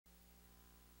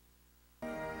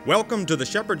Welcome to the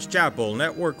Shepherd's Chapel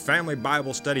Network Family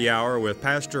Bible Study Hour with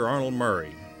Pastor Arnold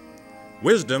Murray.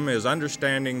 Wisdom is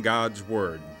understanding God's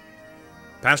Word.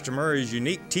 Pastor Murray's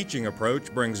unique teaching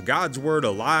approach brings God's Word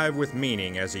alive with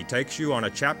meaning as he takes you on a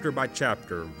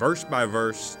chapter-by-chapter,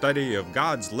 verse-by-verse study of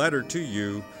God's letter to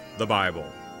you, the Bible.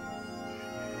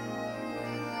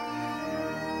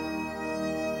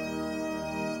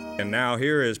 And now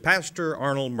here is Pastor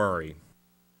Arnold Murray.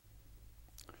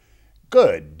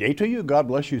 Good day to you. God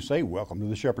bless you. Say, welcome to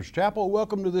the Shepherd's Chapel.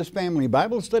 Welcome to this Family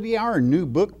Bible Study Hour. New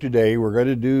book today. We're going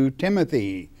to do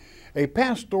Timothy, a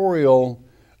pastoral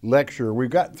lecture. We've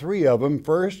got three of them,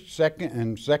 1st, 2nd,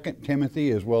 and 2nd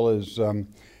Timothy, as well as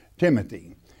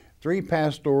Timothy. Three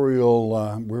pastoral,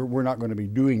 we're not going to be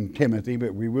doing Timothy,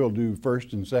 but we will do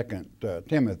 1st and 2nd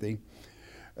Timothy.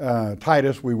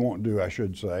 Titus we won't do, I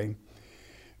should say.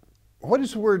 What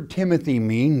does the word Timothy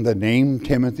mean, the name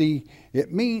Timothy?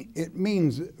 It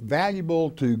means valuable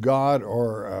to God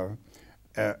or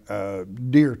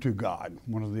dear to God,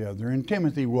 one or the other, and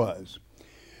Timothy was.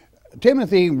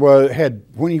 Timothy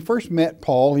when he first met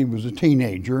Paul, he was a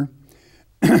teenager.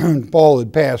 Paul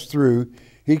had passed through.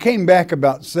 He came back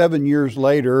about 7 years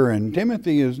later, and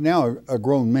Timothy is now a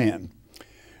grown man.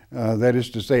 That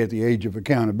is to say, at the age of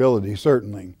accountability,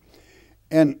 certainly.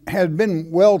 And had been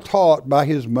well taught by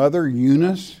his mother,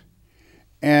 Eunice,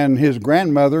 and his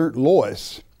grandmother,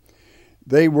 Lois.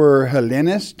 They were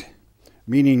Hellenist,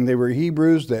 meaning they were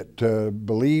Hebrews that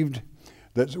believed,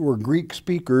 that were Greek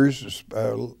speakers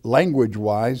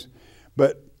language-wise,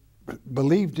 but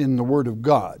believed in the Word of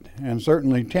God. And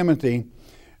certainly Timothy,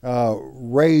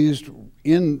 raised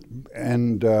in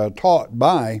and taught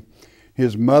by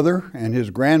his mother and his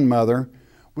grandmother,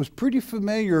 was pretty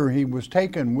familiar. He was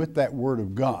taken with that Word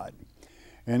of God.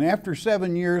 And after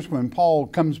 7 years, when Paul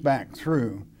comes back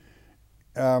through,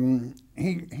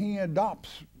 he adopts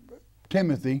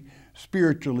Timothy,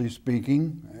 spiritually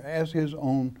speaking, as his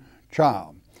own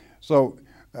child. So,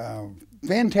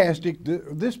 fantastic.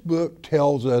 This book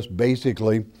tells us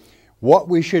basically what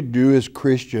we should do as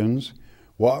Christians,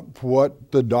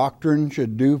 what the doctrine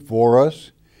should do for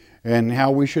us, and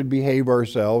how we should behave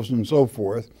ourselves and so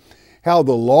forth. How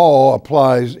the law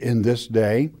applies in this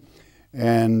day,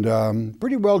 and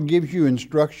pretty well gives you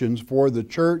instructions for the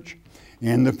church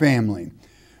and the family.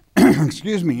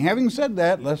 Excuse me. Having said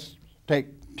that, let's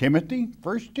take Timothy,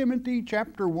 1 Timothy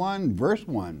chapter 1, verse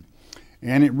 1.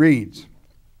 And it reads,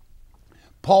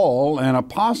 Paul, an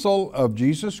apostle of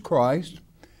Jesus Christ,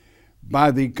 by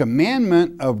the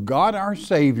commandment of God our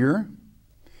Savior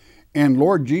and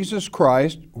Lord Jesus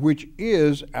Christ, which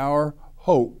is our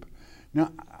hope.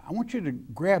 Now, I want you to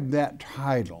grab that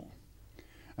title.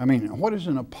 I mean, what is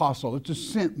an apostle? It's a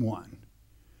sent one.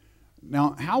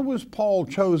 Now, how was Paul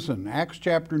chosen? Acts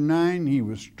chapter 9, he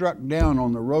was struck down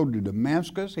on the road to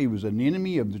Damascus. He was an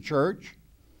enemy of the church.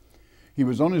 He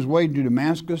was on his way to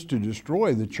Damascus to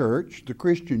destroy the church, the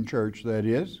Christian church, that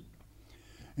is.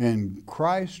 And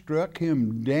Christ struck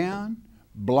him down,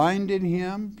 blinded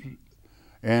him,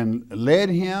 and led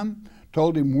him,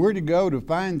 told him where to go to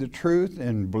find the truth,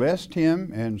 and blessed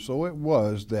him. And so it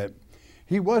was that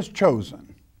he was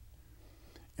chosen.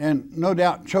 And no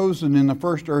doubt chosen in the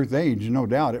first earth age, no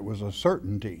doubt it was a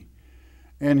certainty.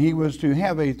 And he was to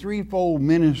have a threefold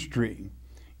ministry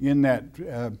in that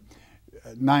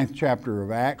 9th chapter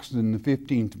of Acts, in the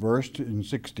 15th verse and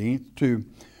 16th,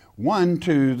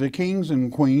 to the kings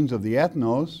and queens of the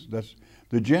ethnos, that's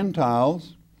the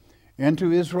Gentiles, and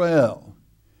to Israel.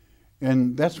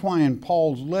 And that's why in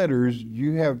Paul's letters,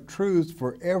 you have truth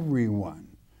for everyone.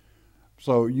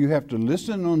 So you have to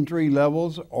listen on 3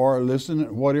 levels, or listen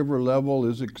at whatever level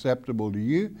is acceptable to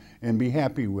you and be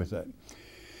happy with it.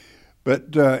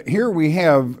 But here we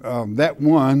have that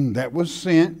one that was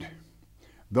sent.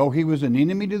 Though he was an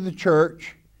enemy to the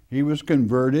church, he was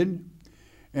converted.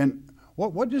 And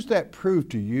what does that prove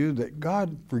to you? That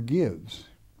God forgives.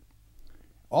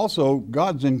 Also,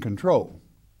 God's in control.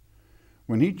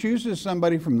 When he chooses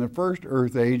somebody from the first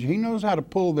earth age, he knows how to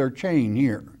pull their chain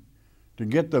here to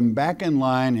get them back in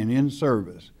line and in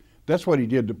service. That's what he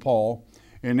did to Paul.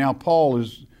 And now Paul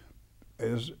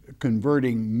is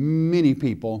converting many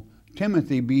people,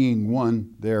 Timothy being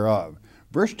one thereof.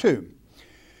 Verse 2,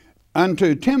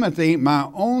 unto Timothy, my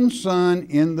own son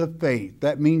in the faith.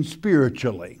 That means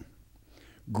spiritually.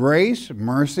 Grace,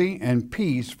 mercy, and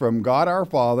peace from God our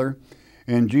Father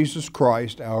and Jesus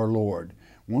Christ our Lord.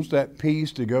 Wants that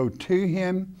peace to go to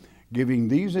him, giving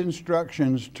these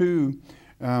instructions to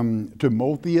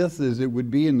Timotheus, as it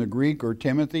would be in the Greek, or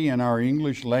Timothy in our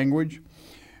English language.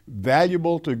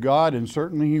 Valuable to God, and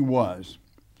certainly he was.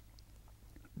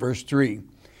 Verse 3,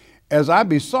 as I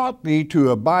besought thee to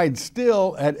abide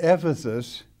still at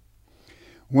Ephesus,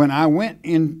 when I went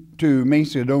into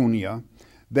Macedonia,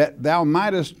 that thou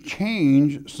mightest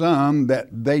change some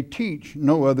that they teach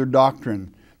no other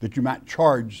doctrine, that you might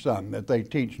charge some that they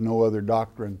teach no other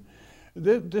doctrine.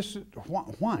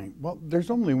 Why? Well, there's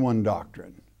only one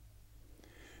doctrine.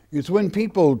 It's when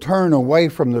people turn away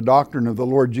from the doctrine of the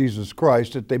Lord Jesus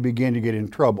Christ that they begin to get in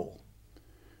trouble,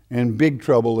 and big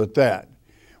trouble at that.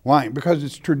 Why? Because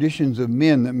it's traditions of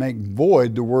men that make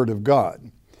void the Word of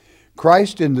God.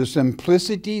 Christ, in the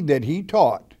simplicity that He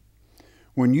taught,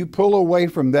 when you pull away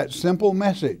from that simple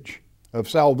message of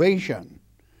salvation,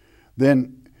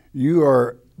 then you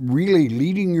are really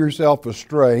leading yourself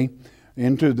astray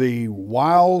into the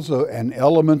wiles and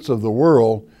elements of the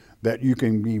world that you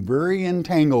can be very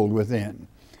entangled within,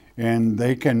 and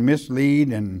they can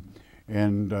mislead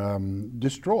and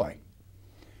destroy.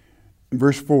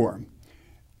 Verse 4,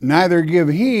 neither give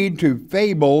heed to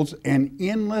fables and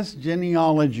endless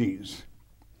genealogies,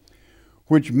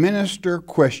 which minister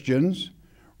questions,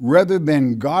 rather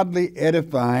than godly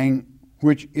edifying,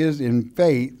 which is in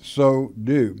faith, so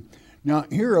do. Now,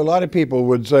 here a lot of people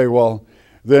would say, well,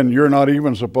 then you're not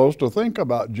even supposed to think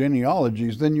about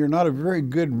genealogies. Then you're not a very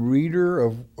good reader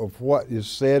of what is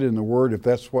said in the Word, if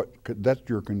that's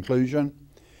your conclusion.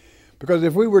 Because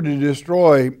if we were to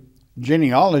destroy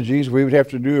genealogies, we would have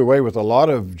to do away with a lot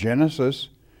of Genesis,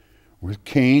 with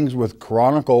Kings, with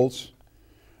Chronicles.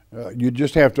 You'd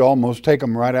just have to almost take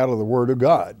them right out of the Word of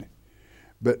God.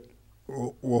 But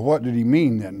well, what did he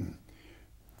mean then?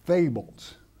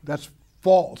 Fables. That's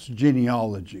false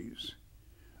genealogies.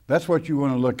 That's what you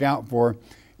want to look out for.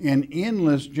 And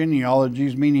endless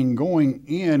genealogies, meaning going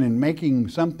in and making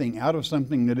something out of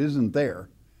something that isn't there.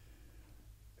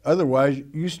 Otherwise,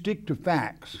 you stick to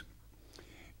facts.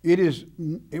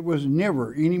 It was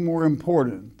never any more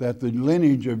important that the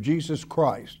lineage of Jesus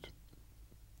Christ,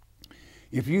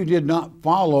 if you did not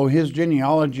follow His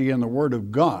genealogy in the Word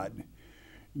of God,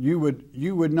 you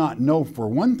would not know, for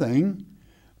one thing,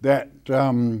 that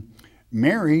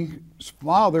Mary's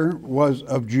father was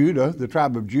of Judah, the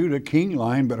tribe of Judah, king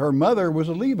line, but her mother was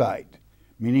a Levite,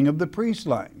 meaning of the priest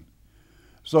line.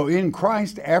 So in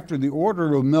Christ, after the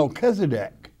order of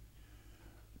Melchizedek,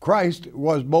 Christ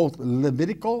was both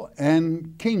Levitical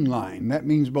and king line. That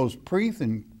means both priest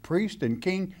and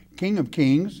king, King of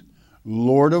kings,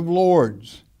 Lord of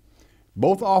lords,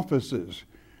 both offices.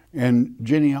 And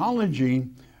genealogy,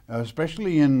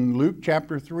 especially in Luke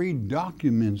chapter 3,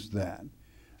 documents that.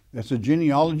 That's a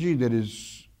genealogy that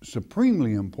is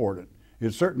supremely important.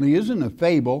 It certainly isn't a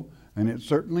fable, and it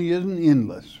certainly isn't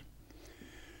endless.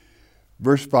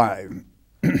 Verse 5,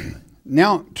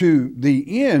 now to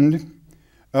the end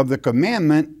of the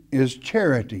commandment is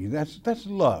charity. That's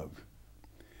love.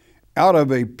 Out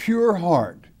of a pure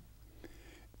heart,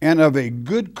 and of a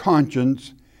good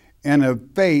conscience, and of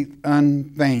faith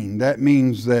unfeigned. That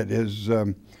means that is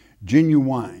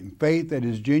genuine. Faith that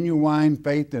is genuine,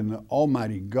 faith in the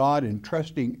Almighty God, and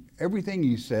trusting everything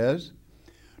He says,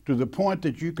 to the point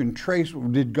that you can trace,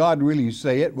 did God really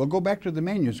say it? Well, go back to the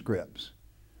manuscripts.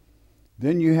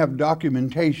 Then you have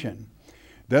documentation.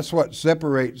 That's what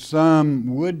separates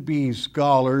some would-be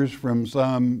scholars from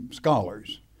some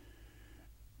scholars.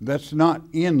 That's not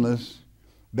endless.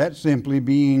 That's simply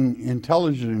being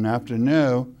intelligent enough to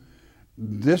know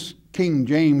this King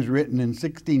James, written in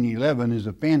 1611, is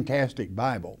a fantastic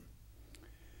Bible.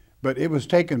 But it was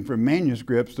taken from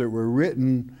manuscripts that were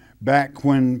written back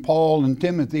when Paul and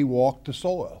Timothy walked the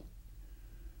soil.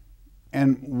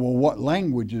 And well, what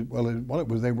language? Well,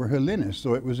 they were Hellenists,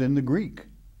 so it was in the Greek.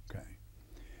 Okay,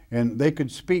 and they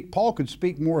could speak. Paul could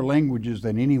speak more languages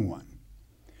than anyone.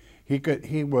 He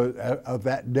was of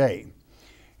that day.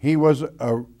 He was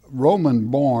a Roman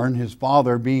born, his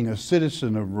father being a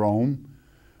citizen of Rome.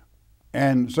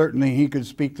 And certainly he could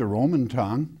speak the Roman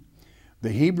tongue.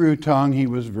 The Hebrew tongue he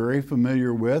was very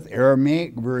familiar with.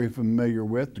 Aramaic, very familiar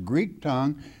with. The Greek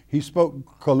tongue, he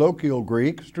spoke colloquial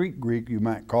Greek, street Greek you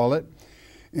might call it,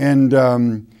 and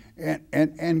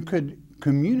could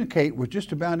communicate with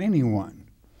just about anyone.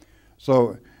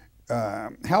 So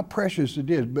how precious it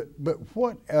is. But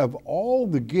what of all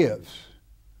the gifts,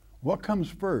 what comes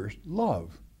first?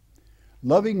 Love.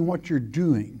 Loving what you're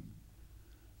doing.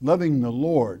 Loving the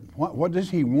Lord. What does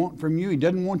He want from you? He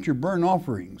doesn't want your burnt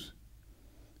offerings.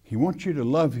 He wants you to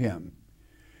love Him.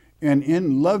 And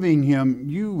in loving Him,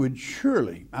 you would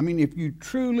surely, if you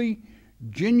truly,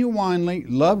 genuinely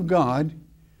love God,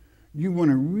 you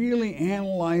want to really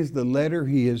analyze the letter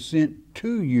He has sent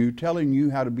to you, telling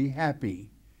you how to be happy,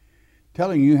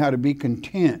 telling you how to be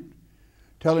content,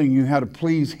 telling you how to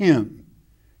please Him.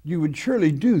 You would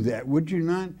surely do that, would you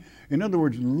not? In other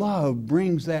words, love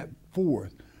brings that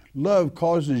forth. Love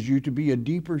causes you to be a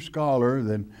deeper scholar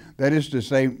than, that is to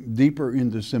say, deeper in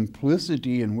the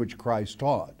simplicity in which Christ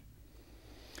taught.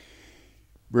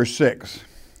 Verse 6,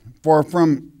 for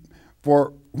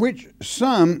which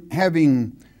some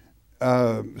having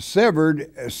have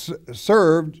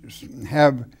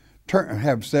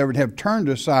turned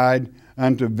aside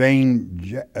unto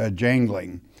vain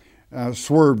jangling,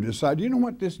 swerved aside. Do you know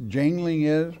what this jangling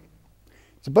is?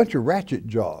 It's a bunch of ratchet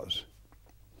jaws.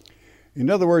 In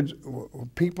other words,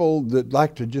 people that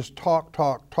like to just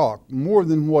talk more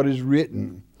than what is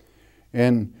written.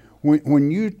 And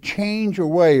when you change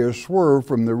away or swerve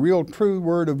from the real true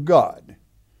Word of God,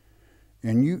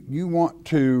 and you want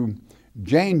to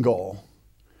jangle,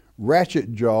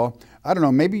 ratchet jaw, I don't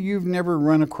know, maybe you've never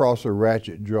run across a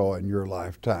ratchet jaw in your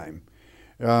lifetime.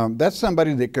 That's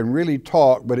somebody that can really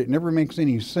talk, but it never makes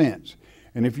any sense.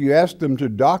 And if you ask them to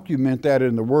document that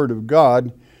in the Word of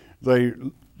God, they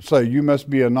say you must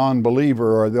be a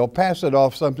non-believer, or they'll pass it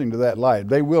off something to that light.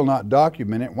 They will not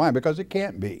document it. Why? Because it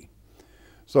can't be.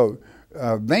 So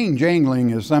vain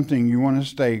jangling is something you want to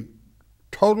stay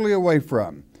totally away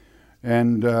from.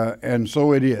 And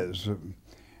so it is.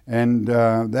 And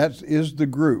that is the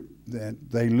group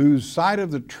that they lose sight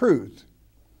of the truth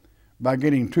by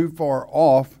getting too far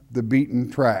off the beaten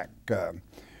track.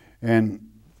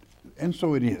 And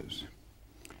so it is.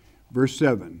 Verse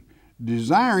 7,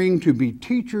 desiring to be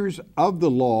teachers of the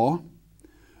law,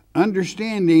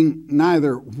 understanding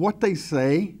neither what they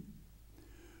say,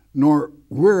 nor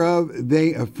whereof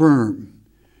they affirm.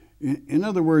 In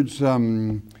other words,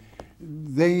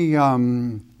 they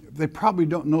probably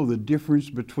don't know the difference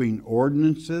between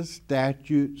ordinances,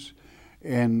 statutes,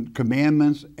 and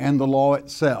commandments and the law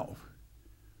itself.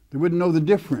 They wouldn't know the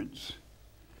difference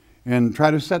and try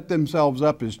to set themselves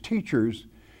up as teachers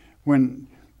when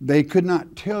they could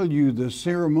not tell you the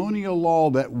ceremonial law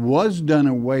that was done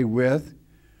away with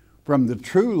from the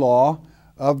true law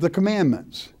of the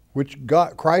commandments, which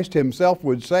Christ himself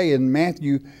would say in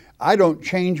Matthew, I don't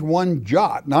change one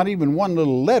jot, not even one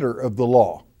little letter of the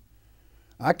law.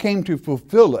 I came to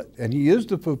fulfill it, and he is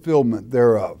the fulfillment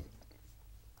thereof.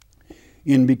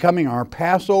 In becoming our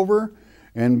Passover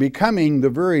and becoming the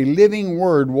very living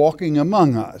Word walking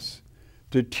among us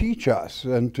to teach us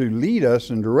and to lead us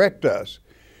and direct us.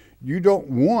 You don't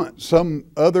want some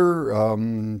other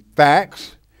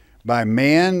facts by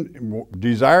man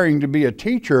desiring to be a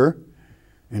teacher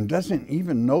and doesn't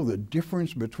even know the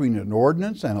difference between an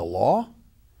ordinance and a law.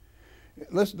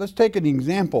 Let's take an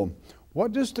example.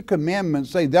 What does the commandment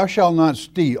say? Thou shalt not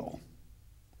steal.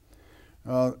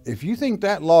 If you think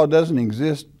that law doesn't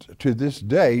exist to this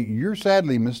day, you're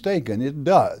sadly mistaken. It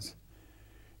does.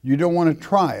 You don't want to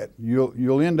try it.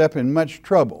 You'll end up in much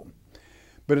trouble.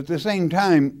 But at the same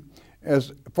time,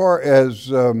 as far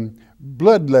as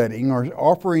bloodletting or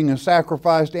offering a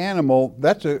sacrificed animal,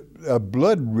 that's a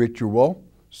blood ritual,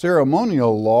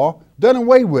 ceremonial law, done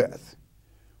away with.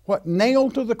 What?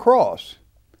 Nailed to the cross.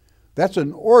 That's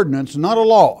an ordinance, not a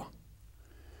law.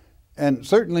 And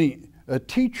certainly a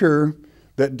teacher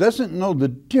that doesn't know the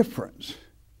difference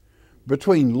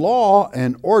between law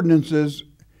and ordinances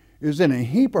is in a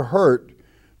heap of hurt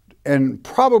and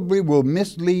probably will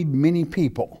mislead many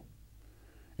people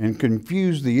and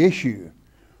confuse the issue,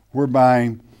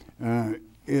 whereby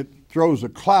it throws a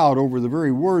cloud over the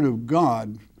very Word of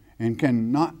God and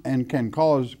can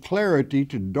cause clarity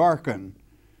to darken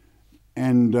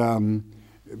and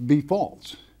be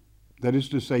false. That is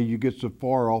to say, you get so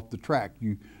far off the track,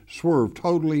 you swerve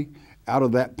totally out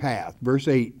of that path. Verse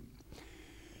 8,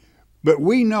 but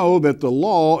we know that the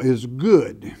law is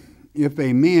good if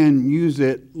a man use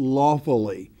it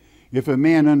lawfully. If a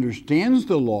man understands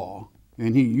the law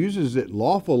and he uses it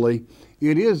lawfully,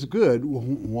 it is good. Well,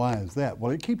 why is that?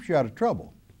 Well, it keeps you out of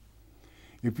trouble.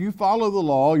 If you follow the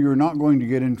law, you're not going to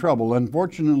get in trouble.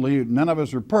 Unfortunately, none of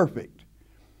us are perfect.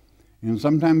 And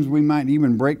sometimes we might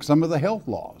even break some of the health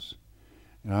laws.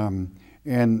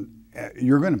 And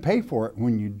you're going to pay for it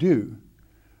when you do,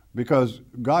 because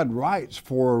God writes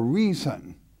for a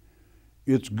reason.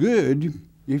 It's good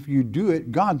if you do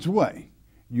it God's way.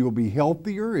 You'll be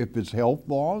healthier if it's health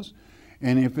laws,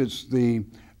 and if it's the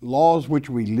laws which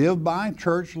we live by,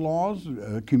 church laws,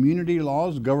 community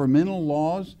laws, governmental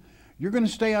laws, you're going to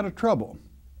stay out of trouble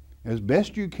as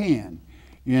best you can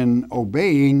in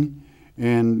obeying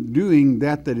and doing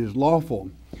that is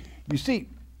lawful. You see,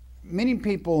 many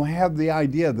people have the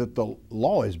idea that the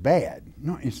law is bad.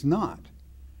 No, it's not.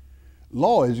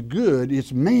 Law is good.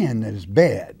 It's man that is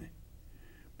bad,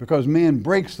 because man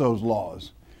breaks those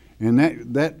laws. And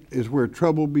that is where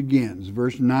trouble begins.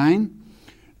 Verse 9,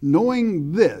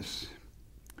 knowing this,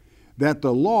 that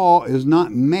the law is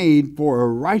not made for a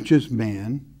righteous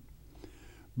man,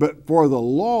 but for the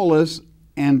lawless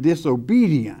and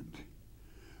disobedient,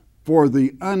 for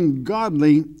the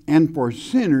ungodly and for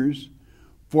sinners,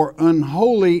 for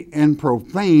unholy and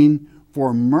profane,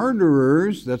 for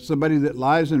murderers, that's somebody that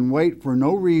lies in wait for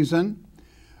no reason,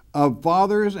 of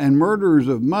fathers and murderers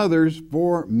of mothers,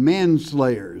 for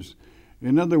manslayers.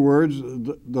 In other words,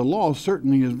 the law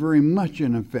certainly is very much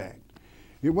in effect.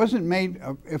 It wasn't made,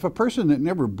 if a person that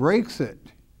never breaks it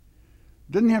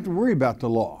doesn't have to worry about the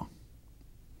law.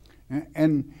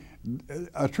 And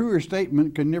a truer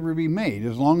statement can never be made.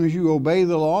 As long as you obey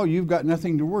the law, you've got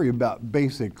nothing to worry about,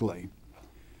 basically.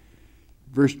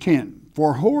 Verse 10,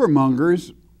 for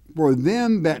whoremongers, for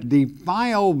them that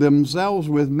defile themselves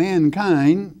with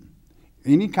mankind,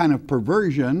 any kind of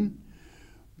perversion,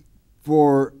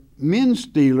 for men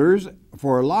stealers,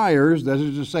 for liars, that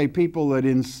is to say people that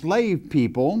enslave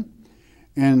people,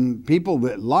 and people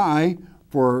that lie,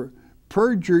 for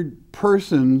perjured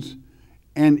persons,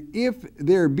 and if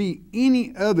there be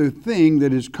any other thing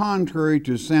that is contrary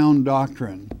to sound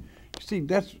doctrine. See,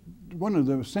 that's one of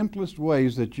the simplest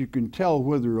ways that you can tell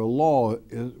whether a law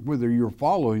is, whether you're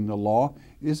following the law,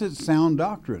 is it sound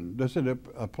doctrine? Does it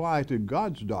apply to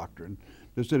God's doctrine?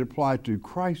 Does it apply to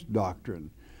Christ's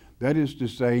doctrine? That is to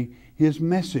say, His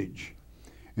message.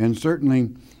 And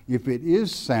certainly, if it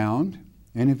is sound,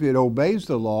 and if it obeys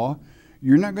the law,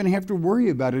 you're not going to have to worry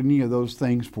about any of those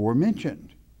things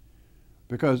forementioned.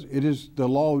 Because it is, the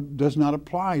law does not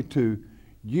apply to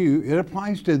you, it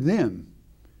applies to them.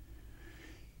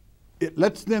 It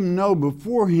lets them know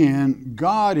beforehand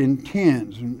God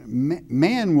intends.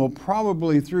 Man will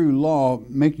probably through law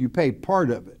make you pay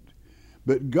part of it.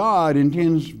 But God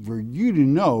intends for you to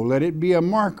know, let it be a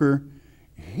marker,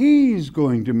 He's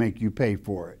going to make you pay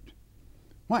for it.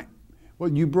 Why?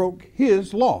 Well, you broke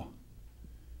His law.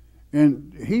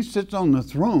 And He sits on the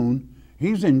throne.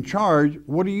 He's in charge.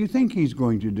 What do you think He's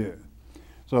going to do?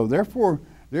 So therefore,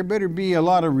 there better be a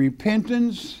lot of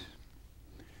repentance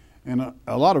and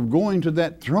a lot of going to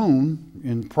that throne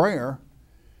in prayer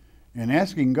and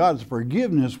asking God's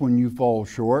forgiveness when you fall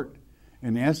short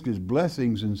and ask His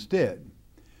blessings instead.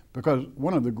 Because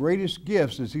one of the greatest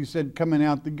gifts, as He said, coming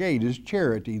out the gate is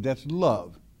charity. That's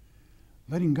love.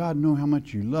 Letting God know how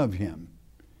much you love Him,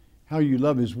 how you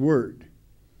love His Word.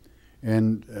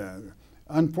 And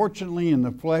unfortunately, in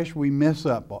the flesh, we mess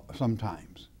up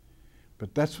sometimes.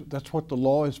 But that's what the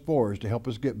law is for, is to help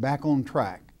us get back on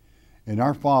track. And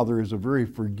our Father is a very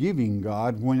forgiving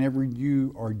God whenever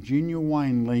you are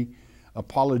genuinely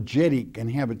apologetic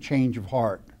and have a change of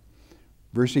heart.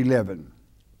 Verse 11,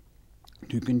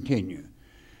 to continue.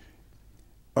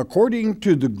 According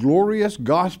to the glorious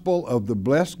gospel of the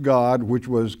blessed God, which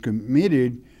was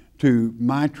committed to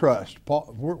my trust.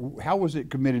 Paul, how was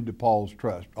it committed to Paul's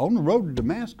trust? On the road to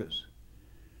Damascus.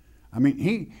 I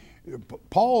mean,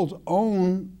 Paul's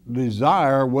own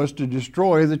desire was to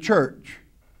destroy the church.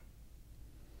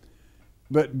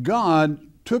 But God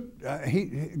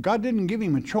God didn't give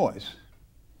him a choice.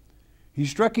 He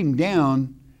struck him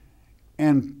down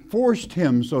and forced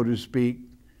him, so to speak,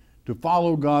 to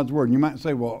follow God's word. And you might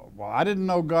say, well, I didn't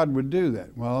know God would do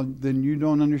that. Well, then you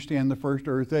don't understand the first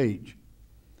earth age.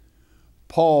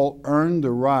 Paul earned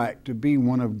the right to be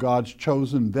one of God's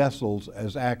chosen vessels,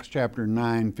 as Acts chapter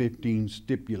 9:15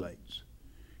 stipulates.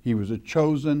 He was a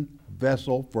chosen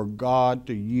vessel for God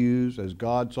to use as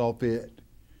God saw fit.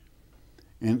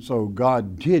 And so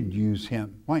God did use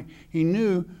him. Why? He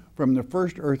knew from the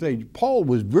first earth age, Paul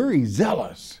was very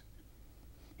zealous.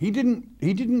 He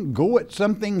didn't go at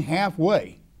something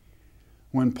halfway.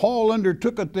 When Paul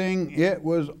undertook a thing, it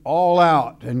was all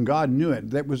out, and God knew it.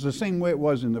 That was the same way it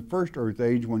was in the first earth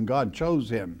age when God chose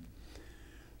him.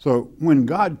 So when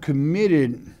God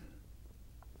committed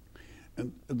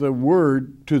the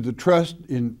word to the trust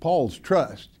in Paul's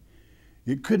trust,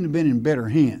 it couldn't have been in better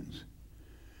hands.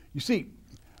 You see,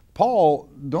 Paul,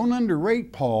 don't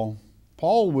underrate Paul.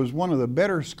 Paul was one of the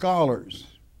better scholars.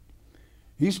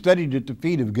 He studied at the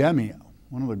feet of Gamaliel,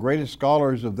 one of the greatest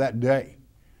scholars of that day.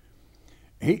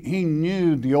 He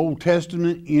knew the Old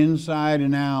Testament inside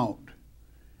and out.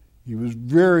 He was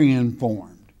very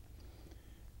informed.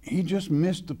 He just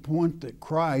missed the point that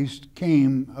Christ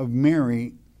came of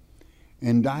Mary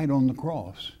and died on the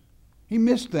cross. He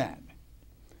missed that.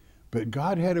 But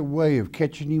God had a way of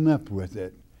catching him up with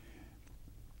it.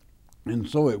 And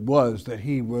so it was that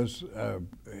he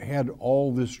had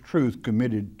all this truth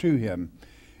committed to him.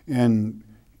 And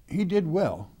he did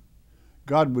well.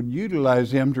 God would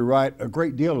utilize him to write a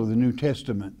great deal of the New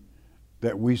Testament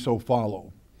that we so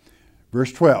follow.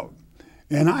 Verse 12,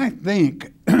 and I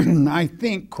think I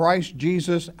think Christ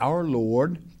Jesus our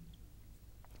Lord,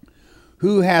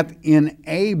 who hath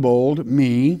enabled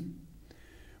me,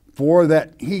 for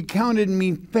that he counted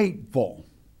me faithful,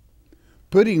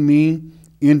 putting me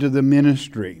into the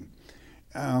ministry.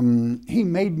 He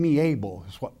made me able,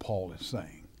 is what Paul is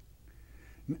saying.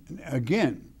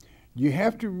 Again, you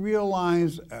have to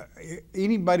realize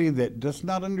anybody that does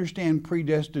not understand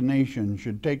predestination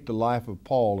should take the life of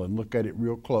Paul and look at it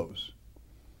real close,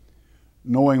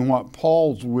 knowing what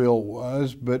Paul's will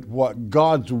was, but what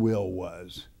God's will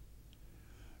was.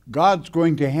 God's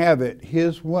going to have it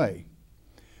his way,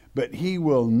 but he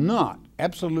will not,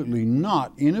 absolutely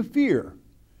not, interfere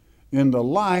in the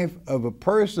life of a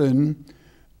person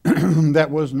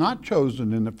that was not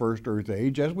chosen in the first earth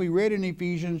age. As we read in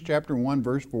Ephesians chapter 1,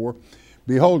 verse 4,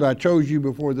 behold, I chose you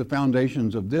before the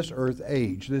foundations of this earth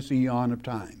age, this eon of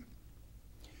time.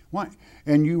 Why?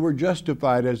 And you were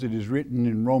justified, as it is written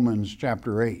in Romans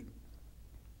chapter 8.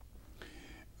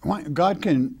 Why? God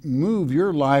can move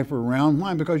your life around.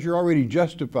 Why? Because you're already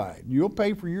justified. You'll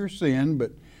pay for your sin,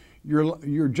 but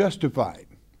you're justified.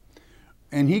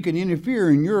 And he can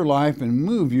interfere in your life and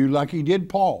move you like he did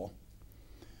Paul.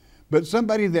 But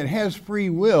somebody that has free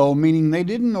will, meaning they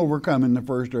didn't overcome in the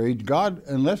first age, God,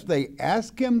 unless they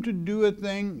ask him to do a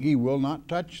thing, he will not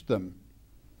touch them.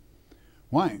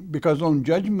 Why? Because on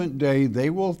Judgment Day, they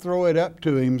will throw it up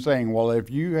to him saying, well, if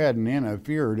you hadn't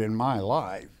interfered in my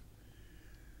life.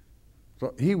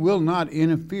 So he will not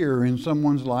interfere in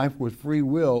someone's life with free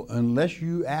will unless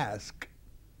you ask.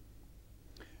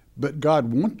 But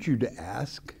God wants you to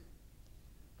ask.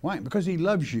 Why? Because he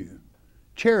loves you.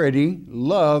 Charity,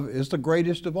 love, is the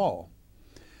greatest of all.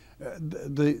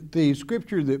 The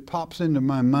scripture that pops into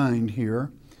my mind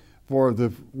here for the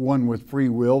one with free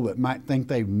will that might think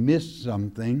they've missed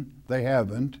something, they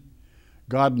haven't.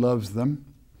 God loves them.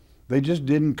 They just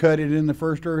didn't cut it in the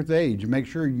first earth age. Make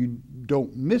sure you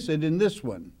don't miss it in this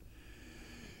one.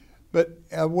 But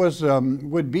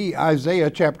would be Isaiah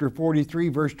chapter 43,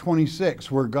 verse 26,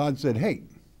 where God said, hey,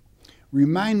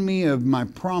 remind me of my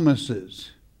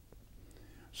promises,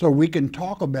 so we can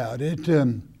talk about it,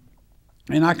 and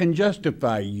I can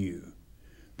justify you.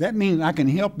 That means I can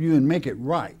help you and make it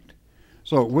right.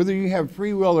 So whether you have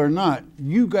free will or not,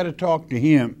 you've got to talk to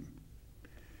him.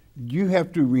 You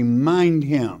have to remind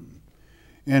him.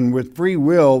 And with free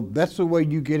will, that's the way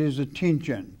you get his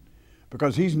attention,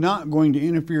 because he's not going to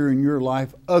interfere in your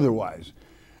life otherwise.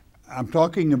 I'm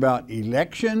talking about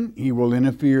election. He will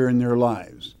interfere in their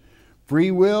lives.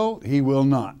 Free will, he will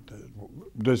not.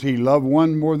 Does he love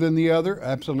one more than the other?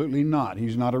 Absolutely not.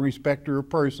 He's not a respecter of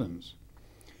persons.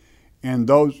 And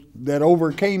those that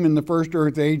overcame in the first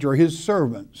earth age are his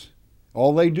servants.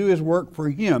 All they do is work for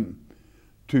him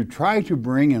to try to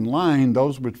bring in line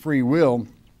those with free will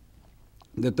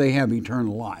that they have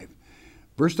eternal life.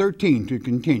 Verse 13 to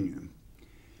continue.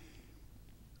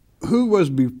 Who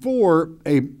was before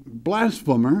a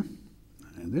blasphemer,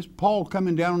 and this Paul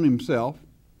coming down on himself,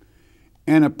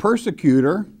 and a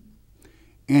persecutor,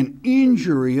 and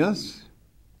injurious,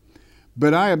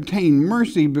 but I obtained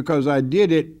mercy because I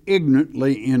did it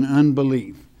ignorantly in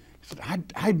unbelief. He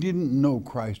said, I didn't know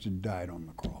Christ had died on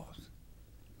the cross.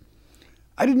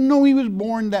 I didn't know he was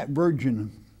born that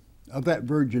virgin, of that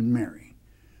Virgin Mary.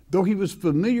 Though he was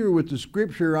familiar with the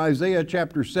scripture, Isaiah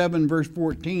chapter 7, verse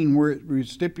 14, where it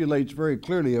stipulates very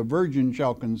clearly, a virgin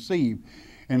shall conceive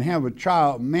and have a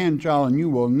child, man-child, and you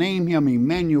will name him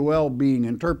Emmanuel, being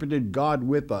interpreted God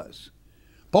with us.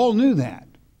 Paul knew that.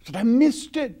 He said, I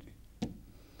missed it.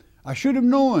 I should have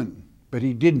known, but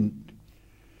he didn't.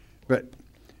 But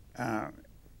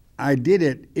I did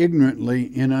it ignorantly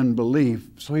in unbelief,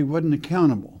 so he wasn't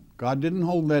accountable. God didn't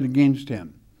hold that against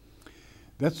him.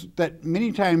 That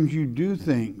many times you do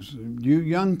things, you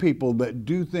young people that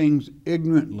do things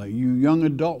ignorantly, you young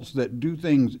adults that do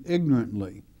things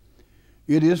ignorantly,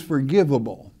 it is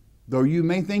forgivable, though you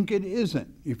may think it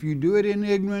isn't. If you do it in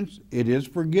ignorance, it is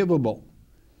forgivable.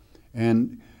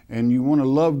 And you want to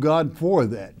love God for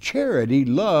that. Charity,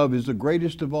 love, is the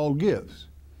greatest of all gifts.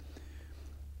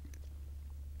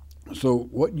 So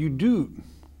what you do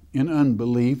in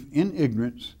unbelief, in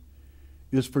ignorance,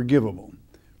 is forgivable.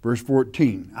 Verse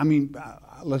 14.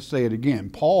 Let's say it again.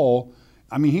 Paul,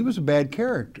 he was a bad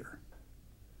character.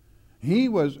 He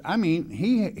was,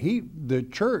 the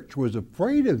church was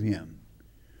afraid of him.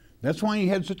 That's why he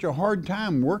had such a hard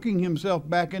time working himself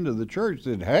back into the church.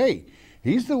 Said, hey,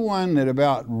 he's the one that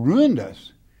about ruined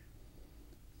us.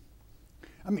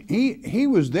 He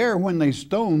was there when they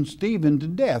stoned Stephen to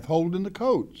death, holding the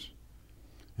coats.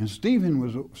 And Stephen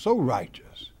was so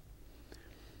righteous.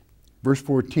 Verse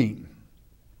 14.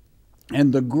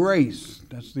 And the grace,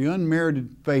 that's the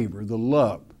unmerited favor, the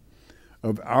love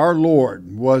of our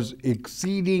Lord was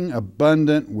exceeding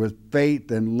abundant with faith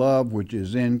and love which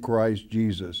is in Christ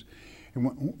Jesus.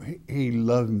 And he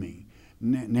loved me.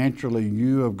 Naturally,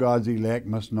 you of God's elect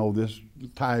must know this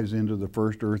ties into the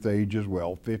first earth age as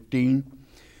well. 15.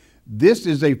 This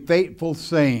is a faithful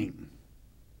saying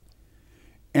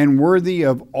and worthy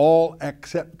of all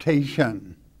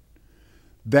acceptation,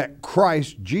 that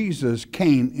Christ Jesus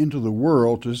came into the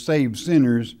world to save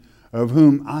sinners, of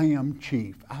whom I am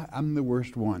chief. I'm the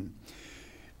worst one.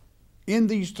 In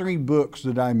these three books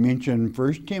that I mentioned,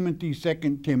 1 Timothy,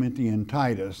 2 Timothy, and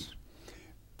Titus,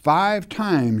 5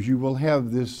 times you will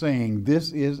have this saying,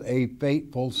 this is a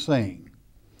faithful saying.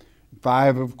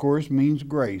 5, of course, means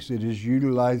grace. It is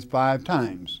utilized 5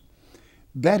 times.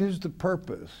 That is the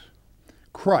purpose.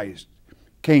 Christ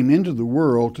came into the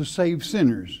world to save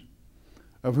sinners,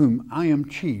 of whom I am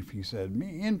chief, he said.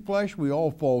 In flesh, we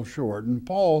all fall short. And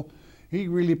Paul, he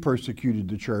really persecuted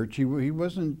the church. He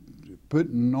wasn't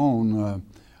putting on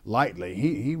lightly.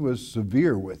 He was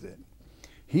severe with it.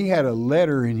 He had a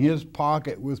letter in his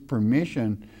pocket with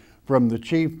permission from the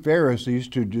chief Pharisees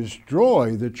to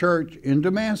destroy the church in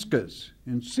Damascus,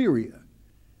 in Syria,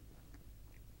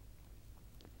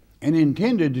 and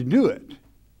intended to do it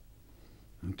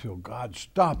until God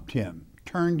stopped him,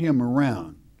 turned him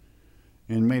around,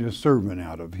 and made a servant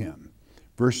out of him.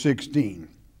 Verse 16,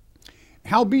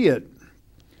 howbeit,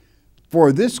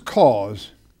 for this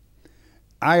cause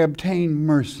I obtained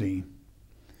mercy,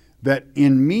 that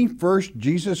in me first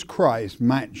Jesus Christ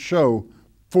might show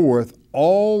forth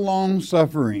all long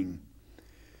suffering,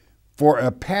 for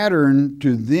a pattern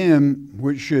to them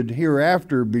which should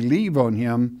hereafter believe on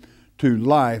him to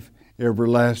life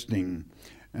everlasting.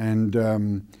 And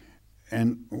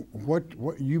what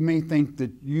you may think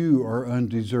that you are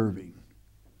undeserving,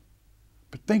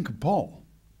 but think of Paul,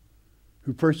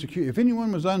 who persecuted. If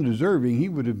anyone was undeserving, he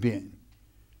would have been.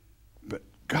 But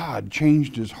God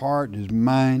changed his heart, his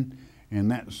mind, and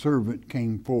that servant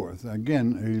came forth.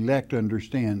 Again, elect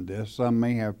understand this. Some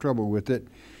may have trouble with it.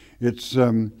 It's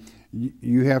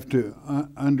you have to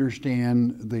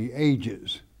understand the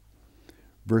ages.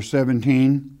 Verse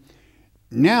 17.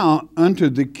 Now unto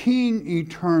the King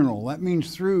eternal. That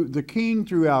means through the King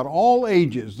throughout all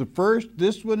ages. The first,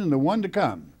 this one, and the one to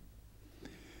come.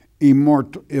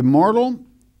 Immortal,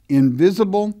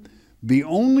 invisible, the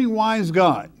only wise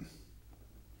God,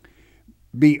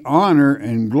 be honor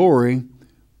and glory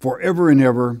forever and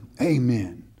ever.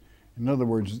 Amen. In other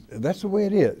words, that's the way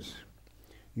it is.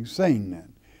 He's saying that.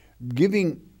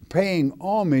 Paying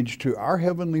homage to our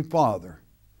Heavenly Father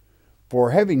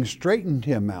for having straightened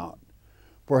him out,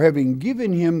 for having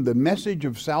given him the message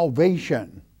of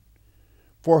salvation.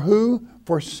 For who?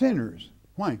 For sinners.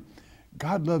 Why?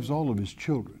 God loves all of his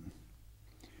children.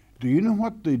 Do you know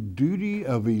what the duty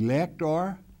of elect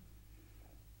are?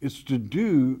 It's to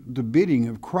do the bidding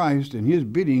of Christ, and his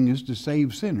bidding is to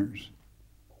save sinners.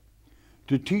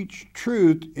 To teach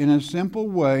truth in a simple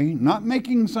way, not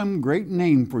making some great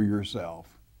name for yourself,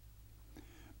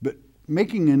 but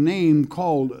making a name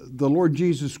called the Lord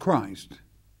Jesus Christ.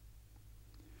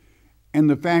 And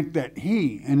the fact that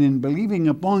he, and in believing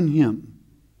upon him,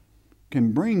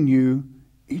 can bring you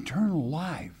eternal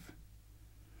life.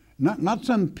 Not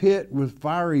some pit with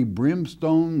fiery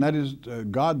brimstone, that is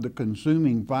God the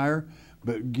consuming fire,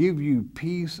 but give you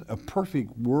peace, a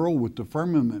perfect world with the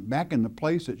firmament back in the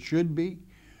place it should be.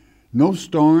 No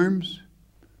storms,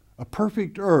 a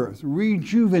perfect earth,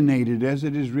 rejuvenated as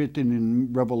it is written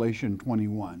in Revelation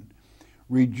 21.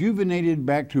 Rejuvenated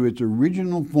back to its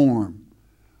original form,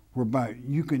 whereby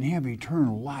you can have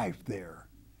eternal life there.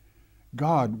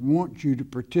 God wants you to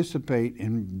participate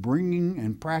in bringing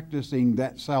and practicing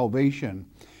that salvation.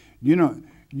 You know,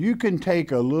 you can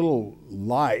take a little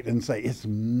light and say, it's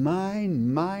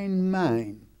mine, mine,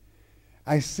 mine.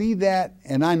 I see that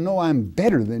and I know I'm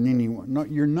better than anyone. No,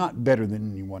 you're not better than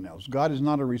anyone else. God is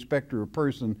not a respecter of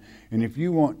person. And if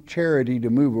you want charity to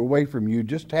move away from you,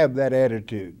 just have that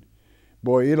attitude.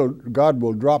 Boy, God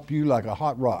will drop you like a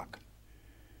hot rock.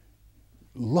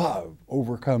 Love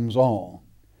overcomes all.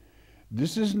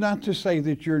 This is not to say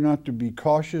that you're not to be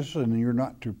cautious and you're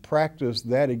not to practice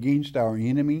that against our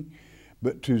enemy,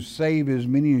 but to save as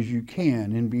many as you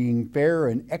can in being fair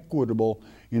and equitable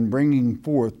in bringing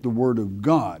forth the Word of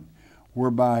God,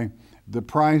 whereby the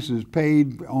price is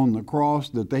paid on the cross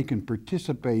that they can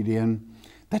participate in.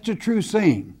 That's a true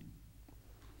saying.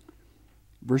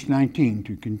 Verse 19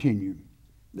 to continue.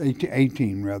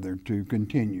 18 rather, to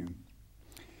continue.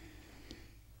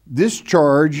 This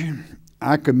charge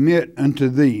I commit unto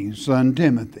thee, son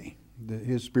Timothy,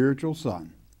 his spiritual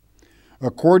son,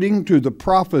 according to the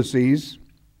prophecies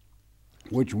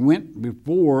which went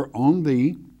before on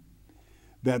thee,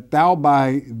 that thou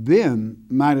by them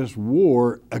mightest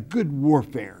war a good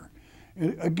warfare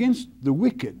against the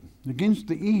wicked, against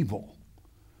the evil,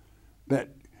 that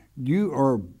you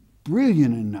are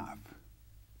brilliant enough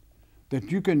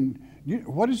that you can.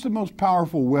 What is the most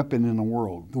powerful weapon in the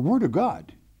world? The Word of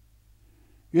God.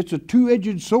 It's a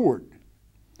two-edged sword.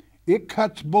 It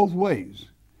cuts both ways.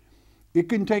 It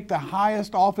can take the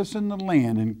highest office in the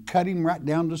land and cut him right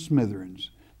down to smithereens.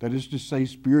 That is to say,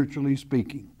 spiritually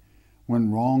speaking,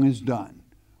 when wrong is done,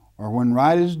 or when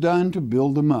right is done, to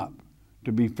build them up,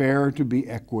 to be fair, to be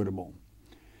equitable.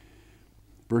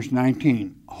 Verse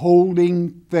 19,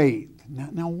 holding faith.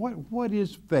 Now what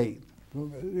is faith?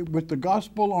 With the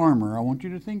gospel armor, I want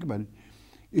you to think about it.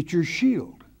 It's your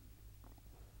shield.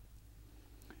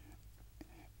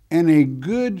 And a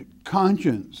good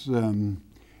conscience,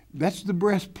 that's the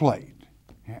breastplate.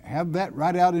 Have that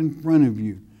right out in front of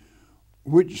you.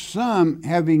 Which some,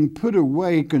 having put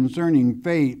away concerning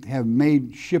faith, have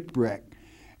made shipwreck.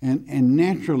 And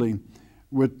naturally,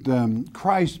 with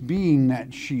Christ being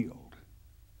that shield,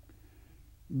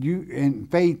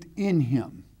 and faith in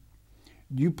Him,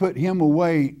 you put Him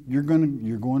away, you're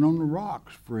going on the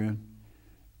rocks, friend.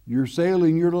 You're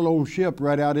sailing your little old ship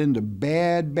right out into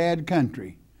bad, bad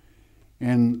country.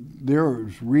 And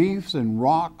there's reefs and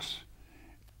rocks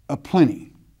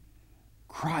aplenty.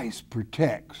 Christ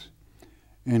protects,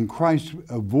 and Christ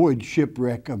avoids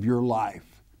shipwreck of your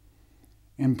life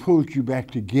and pulls you back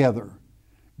together,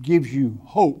 gives you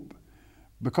hope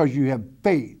because you have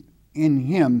faith in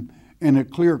Him and a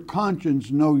clear conscience,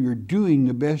 know you're doing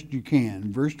the best you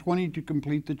can. Verse 20 to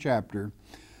complete the chapter.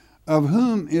 Of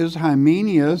whom is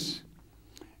Hymenaeus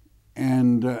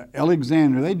and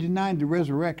Alexander. They denied the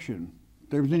resurrection,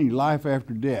 if there was any life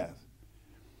after death.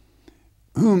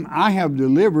 Whom I have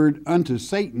delivered unto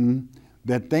Satan,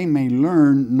 that they may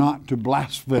learn not to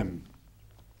blaspheme.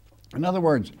 In other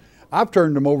words, I've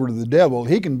turned them over to the devil.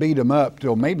 He can beat them up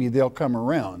till maybe they'll come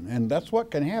around. And that's what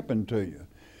can happen to you.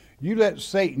 You let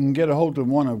Satan get a hold of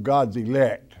one of God's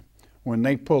elect, when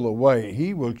they pull away,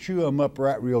 he will chew them up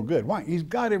right real good. Why? He's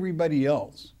got everybody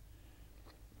else.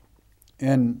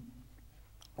 And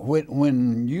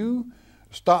when you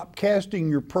stop casting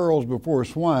your pearls before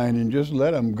swine and just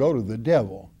let them go to the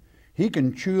devil, he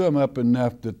can chew them up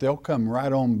enough that they'll come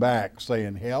right on back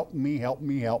saying, help me, help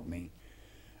me, help me.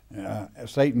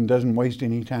 Satan doesn't waste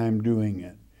any time doing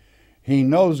it. He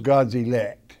knows God's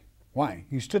elect. Why?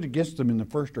 He stood against them in the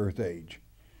first earth age.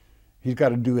 He's got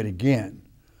to do it again.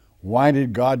 Why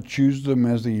did God choose them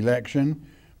as the election?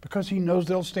 Because He knows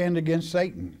they'll stand against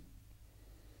Satan.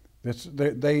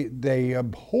 They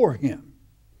abhor him.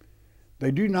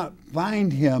 They do not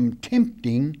find him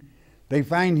tempting. They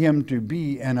find him to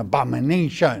be an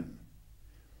abomination.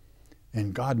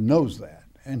 And God knows that.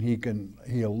 And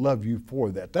He'll love you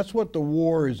for that. That's what the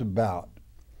war is about.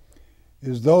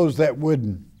 Is those that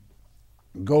would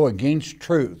go against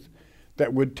truth,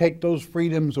 that would take those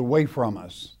freedoms away from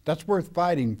us. That's worth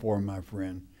fighting for, my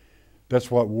friend. That's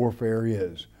what warfare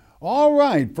is. All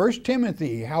right, 1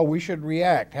 Timothy, how we should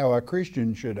react, how a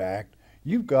Christian should act.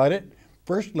 You've got it.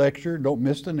 First lecture, don't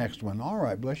miss the next one. All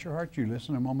right, bless your heart. You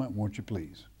listen a moment, won't you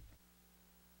please?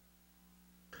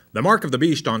 The Mark of the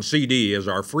Beast on CD is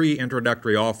our free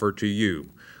introductory offer to you.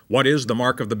 What is the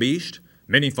Mark of the Beast?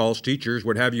 Many false teachers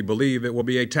would have you believe it will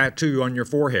be a tattoo on your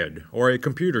forehead or a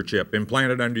computer chip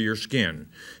implanted under your skin.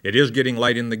 It is getting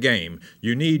late in the game.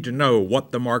 You need to know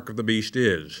what the Mark of the Beast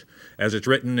is. As it's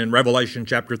written in Revelation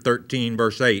chapter 13,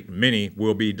 verse 8, many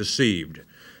will be deceived.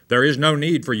 There is no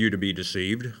need for you to be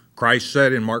deceived. Christ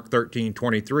said in Mark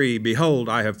 13:23, "Behold,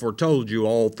 I have foretold you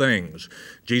all things."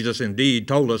 Jesus indeed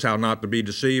told us how not to be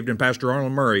deceived, and Pastor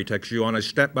Arnold Murray takes you on a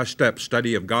step-by-step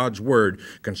study of God's Word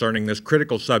concerning this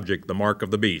critical subject, the Mark of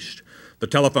the Beast. The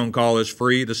telephone call is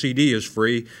free. The CD is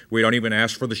free. We don't even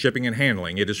ask for the shipping and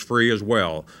handling. It is free as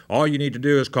well. All you need to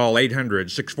do is call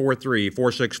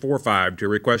 800-643-4645 to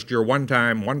request your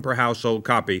one-time, one-per-household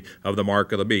copy of the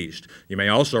Mark of the Beast. You may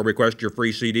also request your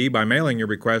free CD by mailing your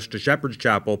request to Shepherd's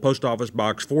Chapel, Post Office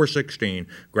Box 416,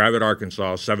 Gravette,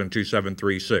 Arkansas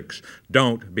 72736.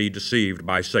 Don't be deceived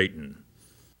by Satan.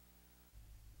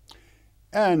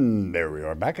 And there we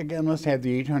are back again. Let's have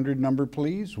the 800 number,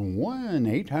 please.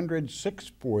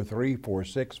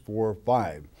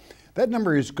 1-800-643-4645. That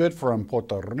number is good from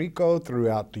Puerto Rico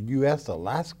throughout the U.S.,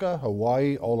 Alaska,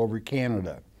 Hawaii, all over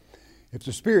Canada. If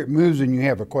the Spirit moves and you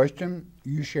have a question,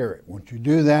 you share it. Once you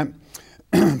do that,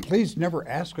 please never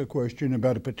ask a question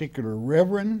about a particular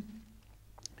reverend,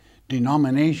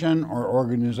 denomination, or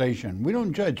organization. We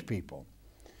don't judge people.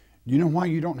 You know why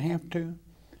you don't have to?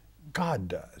 God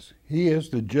does. He is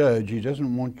the judge. He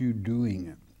doesn't want you doing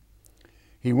it.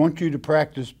 He wants you to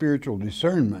practice spiritual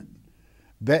discernment.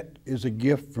 That is a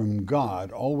gift from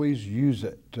God. Always use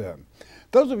it.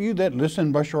 Those of you that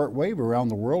listen by shortwave around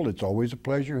the world, it's always a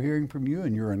pleasure hearing from you,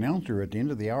 and your announcer at the end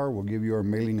of the hour will give you our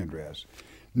mailing address.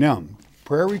 Now,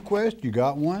 prayer request, you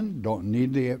got one? Don't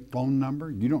need the phone number.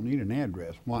 You don't need an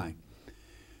address. Why?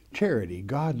 Charity.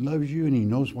 God loves you and He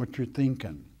knows what you're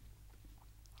thinking.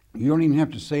 You don't even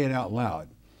have to say it out loud.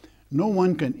 No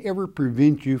one can ever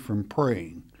prevent you from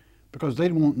praying because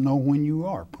they won't know when you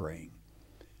are praying.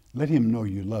 Let Him know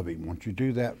you love Him. Once you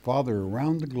do that, Father,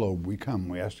 around the globe we come.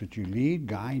 We ask that you lead,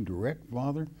 guide, direct,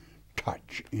 Father,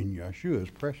 touch in Yeshua's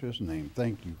precious name.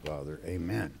 Thank you, Father.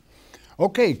 Amen.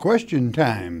 Okay, question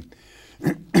time.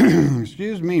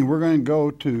 Excuse me, we're going to go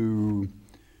to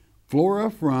Flora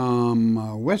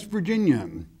from West Virginia.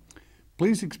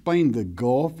 Please explain the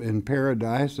Gulf in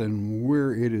Paradise and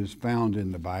where it is found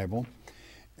in the Bible.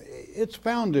 It's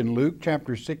found in Luke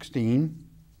chapter 16.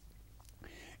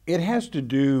 It has to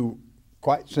do,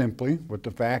 quite simply, with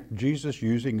the fact Jesus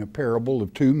using a parable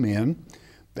of two men,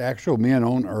 the actual men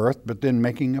on earth, but then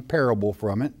making a parable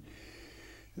from it,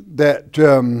 that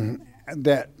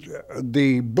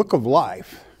the book of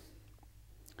life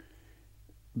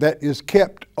that is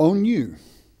kept on you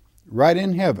right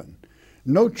in heaven.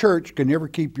 No church can ever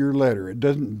keep your letter. It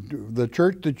doesn't. The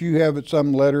church that you have at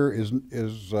some letter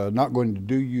is not going to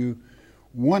do you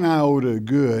one iota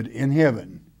good in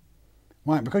heaven.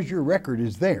 Why? Because your record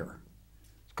is there.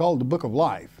 It's called the Book of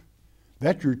Life.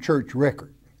 That's your church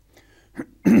record,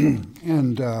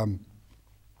 and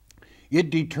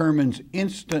it determines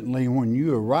instantly when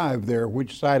you arrive there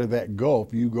which side of that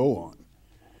gulf you go on.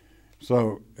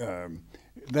 So.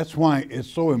 That's why it's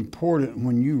so important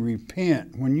when you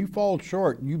repent. When you fall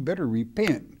short, you better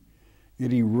repent.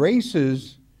 It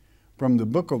erases from the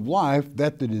book of life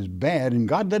that is bad, and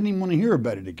God doesn't even want to hear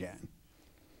about it again.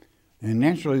 And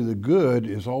naturally, the good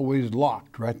is always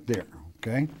locked right there,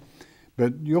 okay?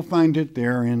 But you'll find it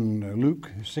there in Luke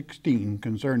 16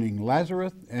 concerning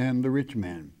Lazarus and the rich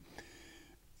man.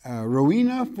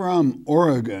 Rowena from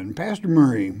Oregon. Pastor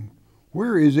Murray,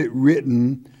 where is it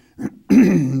written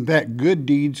that good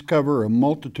deeds cover a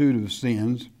multitude of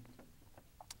sins,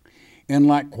 and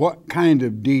like what kind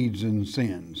of deeds and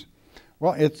sins?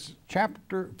 Well, it's 1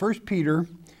 Peter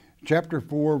chapter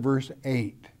 4, verse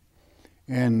 8.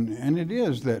 And it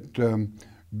is that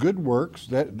good works,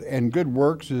 and good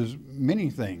works is many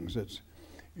things. It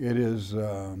is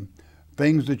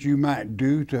things that you might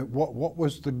do to, what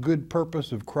was the good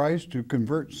purpose of Christ? To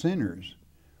convert sinners.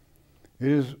 It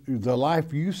is the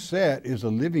life you set is a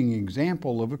living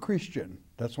example of a Christian.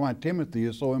 That's why Timothy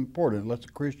is so important. It lets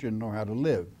a Christian know how to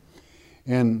live.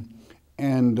 And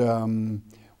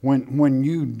when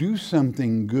you do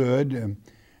something good,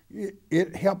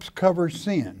 it helps cover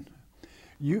sin.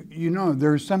 You know,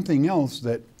 there's something else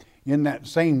that in that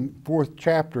same 4th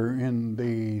chapter in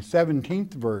the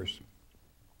 17th verse,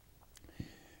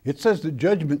 it says that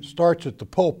judgment starts at the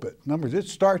pulpit. In other words, it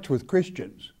starts with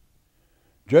Christians.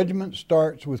 Judgment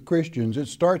starts with Christians. It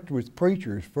starts with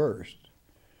preachers first.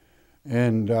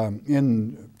 And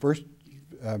in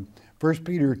 1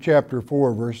 Peter chapter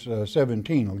 4, verse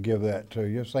 17, I'll give that to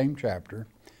you, same chapter.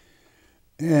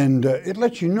 And it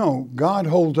lets you know God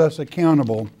holds us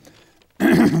accountable,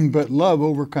 but love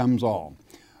overcomes all.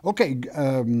 Okay,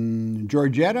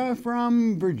 Georgetta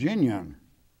from Virginia.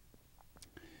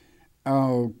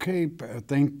 Okay,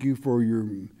 thank you for your...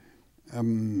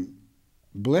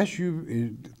 bless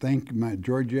you. Thank my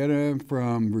Georgetta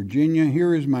from Virginia.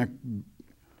 Here is my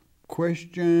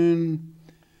question.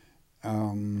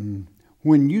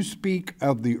 When you speak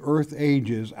of the earth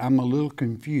ages, I'm a little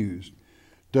confused.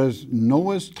 Does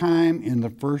Noah's time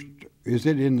is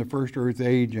it in the first earth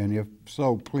age? And if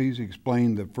so, please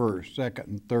explain the first, second,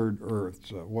 and third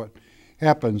earths. What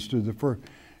happens to the first?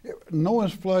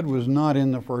 Noah's flood was not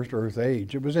in the first earth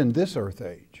age. It was in this earth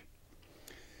age.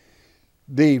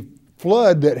 The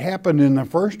flood that happened in the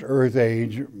first earth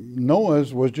age,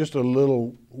 Noah's was just a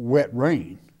little wet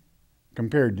rain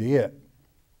compared to it.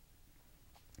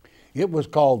 It was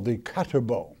called the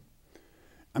Ketubah.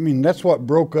 I mean, that's what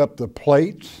broke up the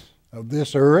plates of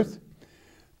this earth.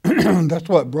 That's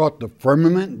what brought the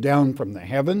firmament down from the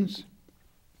heavens.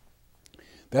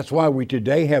 That's why we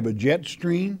today have a jet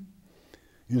stream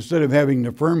instead of having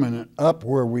the firmament up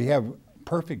where we have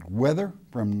perfect weather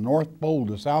from North Pole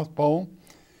to South Pole.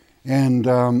 And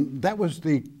that was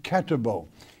the Ketubah.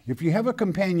 If you have a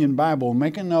companion Bible,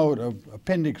 make a note of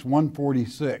Appendix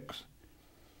 146.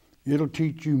 It'll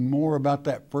teach you more about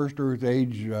that first earth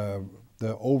age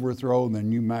the overthrow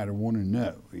than you might have wanted to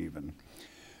know even.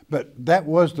 But that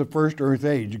was the first earth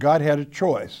age. God had a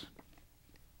choice.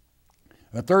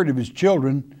 A third of his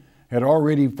children had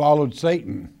already followed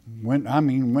Satan, went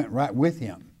right with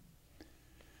him.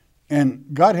 And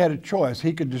God had a choice.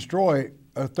 He could destroy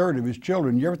a third of his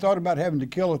children. You ever thought about having to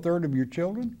kill a third of your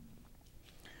children?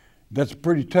 That's a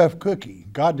pretty tough cookie.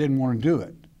 God didn't want to do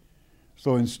it.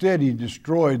 So instead, he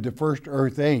destroyed the first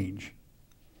earth age.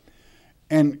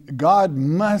 And God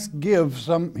must give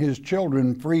his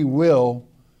children free will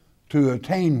to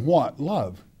attain what?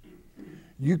 Love.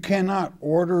 You cannot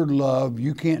order love.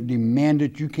 You can't demand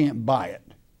it. You can't buy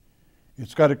it.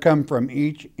 It's got to come from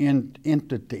each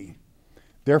entity.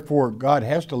 Therefore, God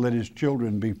has to let his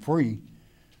children be free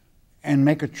and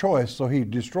make a choice. So he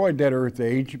destroyed that earth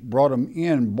age, brought them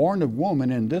in, born of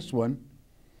woman in this one,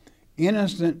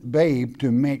 innocent babe,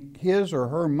 to make his or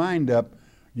her mind up,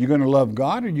 you going to love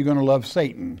God or you going to love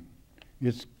Satan?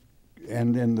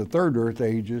 And then the third earth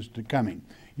age is coming.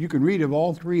 You can read of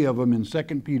all three of them in 2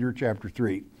 Peter chapter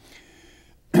 3.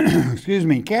 Excuse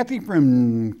me, Kathy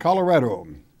from Colorado.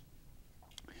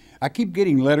 I keep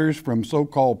getting letters from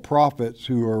so-called prophets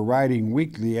who are writing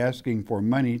weekly asking for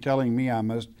money, telling me I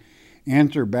must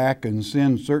answer back and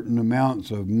send certain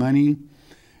amounts of money,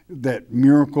 that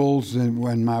miracles and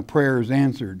when my prayer is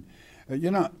answered.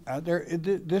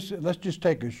 Let's just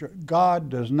take a short. God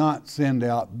does not send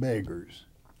out beggars.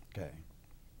 Okay.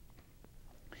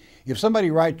 If somebody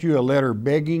writes you a letter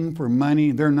begging for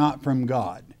money, they're not from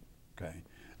God. Okay.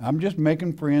 I'm just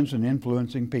making friends and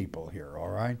influencing people here, all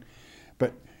right?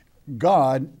 But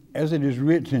God, as it is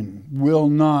written, will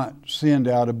not send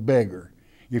out a beggar.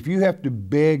 If you have to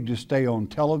beg to stay on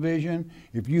television,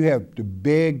 if you have to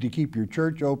beg to keep your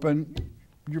church open,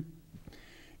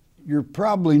 you're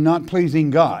probably not pleasing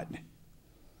God.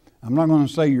 I'm not going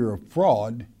to say you're a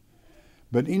fraud,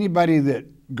 but anybody that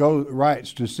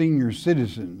writes to senior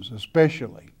citizens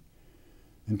especially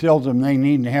and tells them they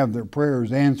need to have their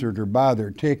prayers answered or buy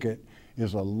their ticket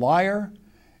is a liar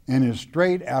and is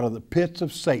straight out of the pits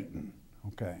of Satan.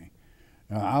 Okay.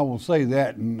 Now, I will say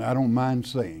that, and I don't mind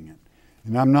saying it.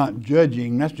 And I'm not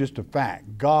judging, that's just a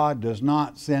fact. God does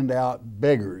not send out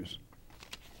beggars.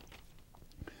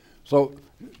 So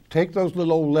take those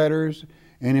little old letters,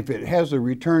 and if it has a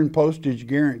return postage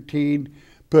guaranteed,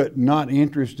 put not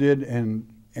interested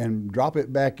and drop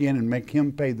it back in and make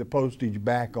him pay the postage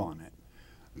back on it.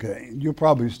 Okay, you'll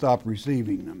probably stop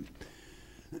receiving them.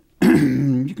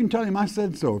 You can tell him I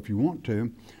said so if you want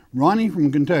to. Ronnie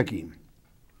from Kentucky.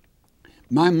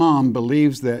 My mom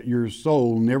believes that your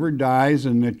soul never dies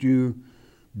and that you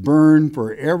burn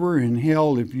forever in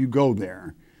hell if you go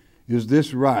there. Is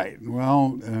this right?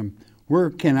 Well, where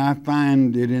can I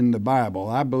find it in the Bible?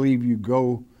 I believe you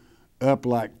go up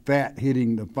like fat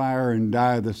hitting the fire and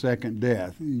die the second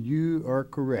death. You are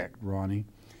correct, Ronnie.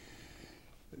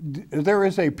 There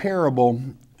is a parable,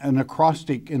 an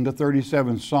acrostic in the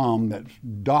 37th Psalm that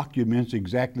documents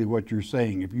exactly what you're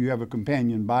saying. If you have a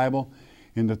companion Bible,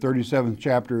 in the 37th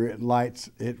chapter, it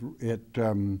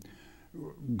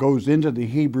goes into the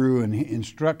Hebrew and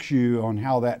instructs you on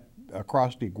how that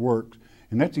acrostic works,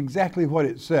 and that's exactly what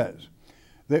it says.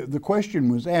 The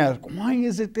question was asked, why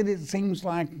is it that it seems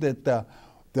like that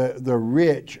the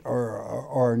rich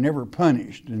are never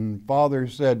punished? And Father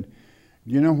said,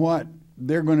 you know what?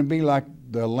 They're going to be like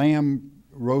the lamb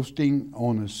roasting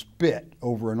on a spit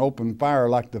over an open fire,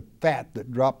 like the fat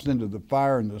that drops into the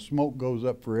fire and the smoke goes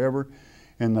up forever.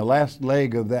 And the last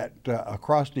leg of that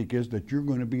acrostic is that you're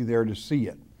going to be there to see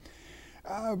it.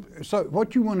 So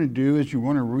what you want to do is you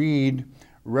want to read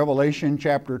Revelation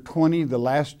chapter 20, the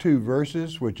last two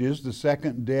verses, which is the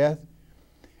second death,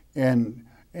 and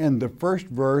the first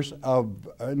verse of,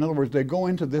 in other words, they go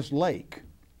into this lake.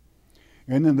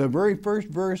 And then the very first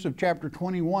verse of chapter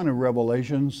 21 of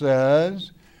Revelation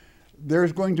says,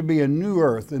 there's going to be a new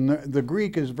earth. And the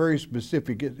Greek is very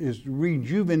specific. It is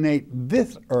rejuvenate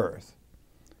this earth.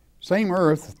 Same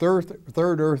earth,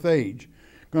 third earth age.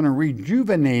 Going to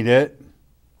rejuvenate it,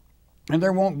 and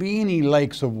there won't be any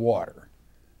lakes of water.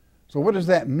 So what does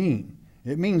that mean?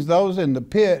 It means those in the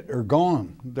pit are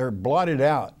gone. They're blotted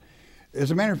out.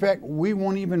 As a matter of fact, we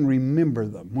won't even remember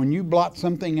them. When you blot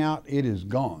something out, it is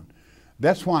gone.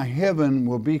 That's why heaven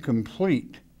will be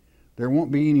complete. There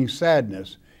won't be any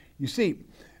sadness. You see,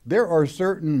 there are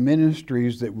certain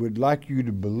ministries that would like you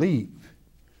to believe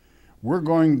we're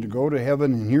going to go to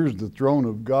heaven and here's the throne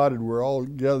of God and we're all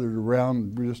gathered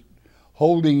around just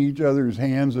holding each other's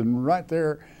hands, and right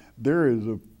there is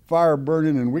a fire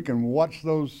burning and we can watch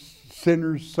those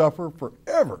sinners suffer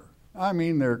forever. I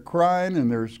mean, they're crying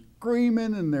and they're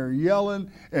screaming and they're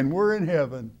yelling and we're in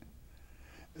heaven.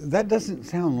 that doesn't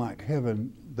sound like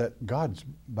heaven that God's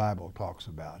Bible talks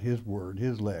about, His Word,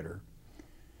 His letter.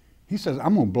 He says,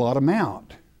 I'm going to blot them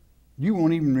out. You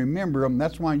won't even remember them.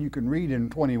 That's why you can read in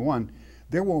 21,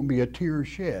 there won't be a tear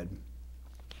shed,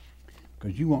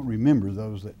 because you won't remember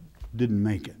those that didn't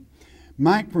make it.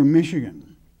 Mike from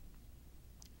Michigan.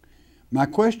 My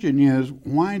question is,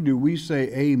 why do we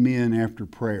say amen after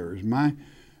prayers?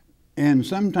 And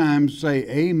sometimes say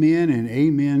amen and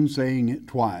amen saying it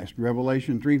twice.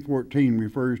 Revelation 3:14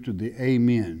 refers to the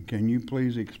amen. Can you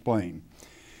please explain?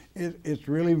 It's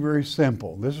really very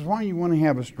simple. This is why you want to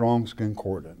have a Strong's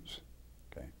Concordance.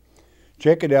 Okay.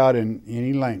 Check it out in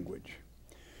any language.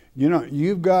 You know,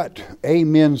 you've got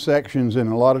amen sections in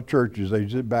a lot of churches. They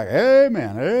sit back,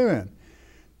 amen, amen.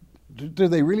 Do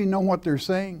they really know what they're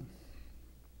saying?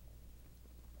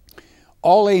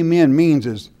 All amen means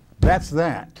is, that's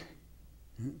that.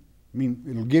 I mean,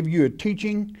 it'll give you a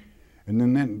teaching, and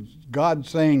then God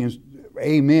saying is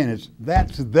amen.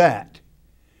 That's that.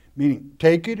 Meaning,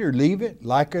 take it or leave it,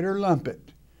 like it or lump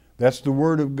it. That's the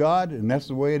Word of God, and that's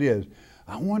the way it is.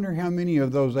 I wonder how many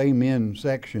of those amen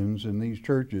sections in these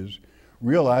churches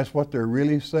realize what they're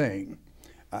really saying.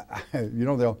 You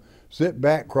know, they'll sit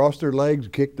back, cross their legs,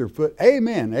 kick their foot.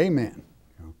 Amen, amen.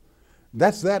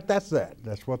 That's that, that's that.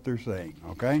 That's what they're saying,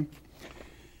 okay?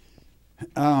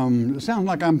 It sounds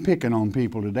like I'm picking on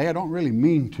people today. I don't really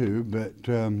mean to, but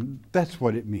that's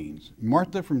what it means.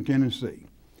 Martha from Tennessee.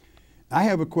 I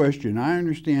have a question. I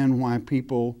understand why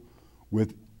people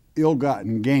with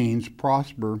ill-gotten gains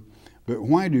prosper, but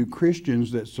why do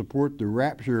Christians that support the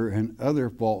rapture and other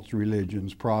false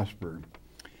religions prosper?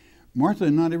 Martha,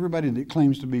 not everybody that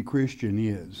claims to be Christian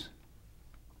is.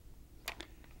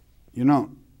 You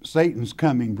know, Satan's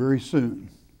coming very soon.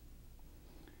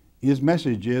 His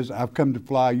message is, I've come to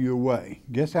fly you away.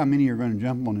 Guess how many are going to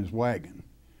jump on his wagon?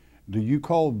 Do you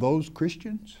call those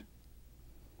Christians?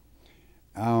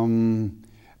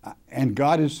 And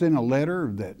God has sent a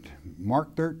letter that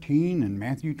Mark 13 and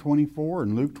Matthew 24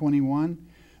 and Luke 21,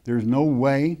 there's no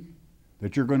way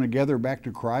that you're going to gather back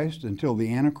to Christ until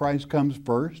the Antichrist comes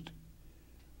first.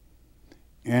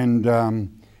 And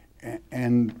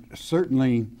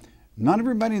certainly not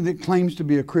everybody that claims to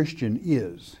be a Christian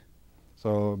is.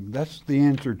 So that's the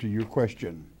answer to your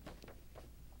question.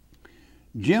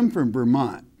 Jim from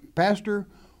Vermont. Pastor,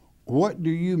 what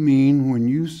do you mean when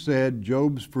you said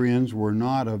Job's friends were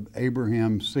not of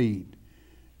Abraham's seed,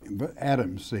 but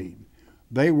Adam's seed?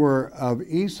 They were of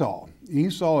Esau.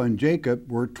 Esau and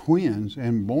Jacob were twins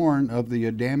and born of the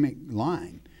Adamic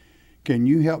line. Can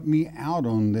you help me out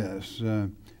on this?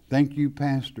 Thank you,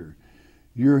 Pastor.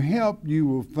 Your help you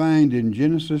will find in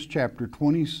Genesis chapter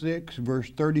 26,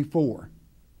 verse 34.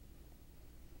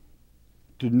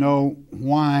 To know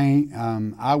why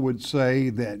I would say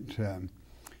that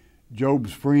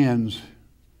Job's friends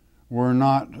were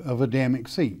not of Adamic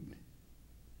seed.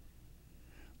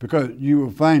 Because you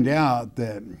will find out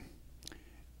that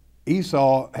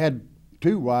Esau had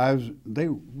two wives. They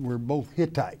were both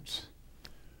Hittites.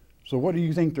 So what do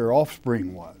you think their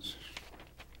offspring was?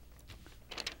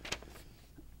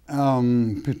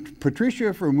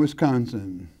 Patricia from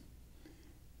Wisconsin.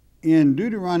 In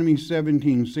Deuteronomy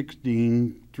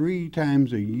 17:16, 3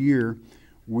 times a year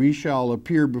we shall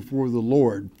appear before the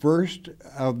Lord. First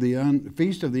of the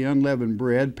Feast of the Unleavened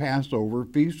Bread, Passover,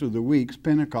 Feast of the Weeks,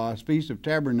 Pentecost, Feast of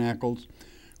Tabernacles,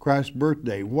 Christ's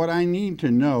birthday. What I need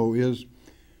to know is,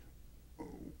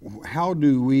 how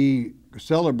do we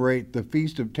celebrate the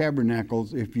Feast of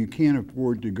Tabernacles if you can't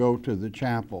afford to go to the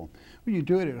chapel? Well, you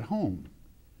do it at home.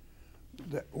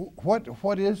 What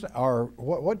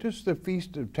does the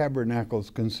Feast of Tabernacles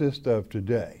consist of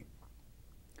today?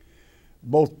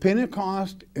 Both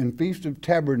Pentecost and Feast of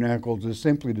Tabernacles is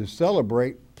simply to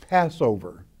celebrate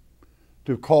Passover,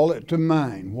 to call it to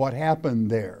mind what happened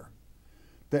there,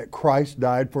 that Christ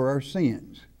died for our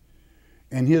sins,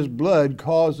 and His blood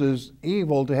causes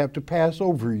evil to have to pass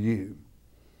over you.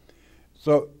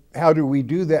 So how do we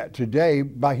do that today?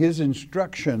 By His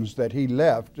instructions that He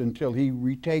left until He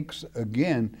retakes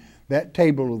again that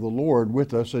table of the Lord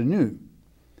with us anew.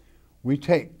 We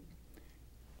take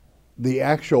the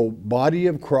actual body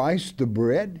of Christ, the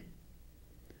bread,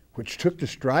 which took the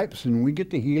stripes, and we get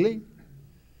the healing.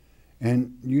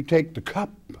 And you take the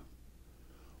cup,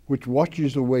 which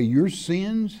washes away your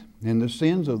sins and the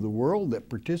sins of the world that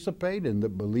participate and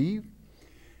that believe,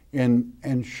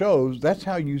 and shows that's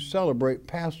how you celebrate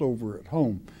Passover at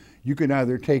home. You can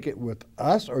either take it with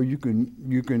us, or you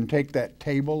can take that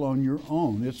table on your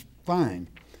own. It's fine.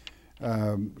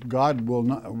 God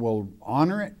will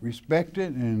honor it, respect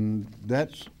it, and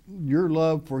that's your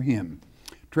love for Him.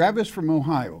 Travis from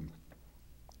Ohio.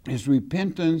 Is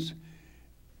repentance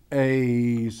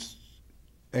a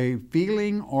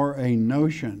feeling or a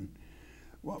notion?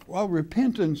 Well,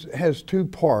 repentance has two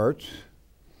parts.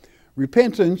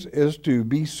 Repentance is to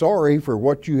be sorry for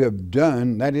what you have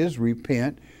done, that is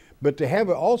repent, but to have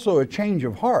also a change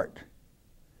of heart.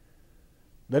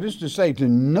 That is to say, to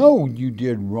know you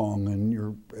did wrong and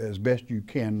you're, as best you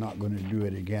can, not going to do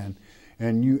it again.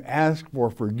 And you ask for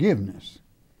forgiveness.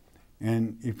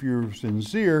 And if you're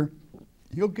sincere,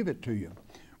 He'll give it to you.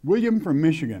 William from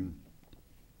Michigan.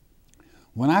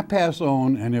 When I pass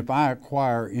on, and if I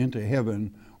acquire into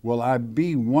heaven, will I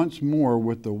be once more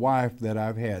with the wife that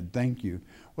I've had? Thank you.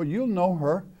 Well, you'll know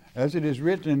her, as it is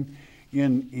written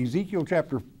in Ezekiel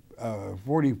chapter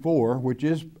 44, which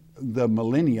is the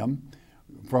millennium.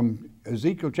 From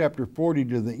Ezekiel chapter 40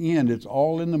 to the end, it's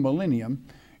all in the millennium.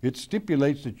 It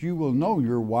stipulates that you will know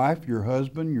your wife, your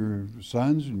husband, your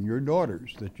sons, and your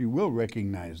daughters, that you will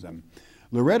recognize them.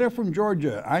 Loretta from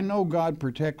Georgia, I know God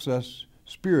protects us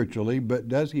spiritually, but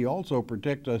does He also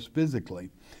protect us physically?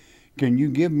 Can you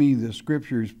give me the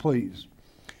scriptures, please?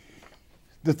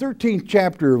 The 13th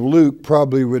chapter of Luke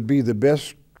probably would be the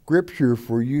best scripture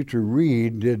for you to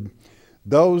read. Did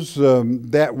those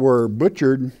that were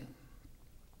butchered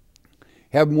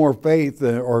have more faith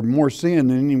or more sin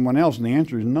than anyone else? And the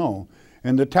answer is no.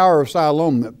 And the Tower of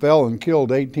Siloam that fell and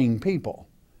killed 18 people,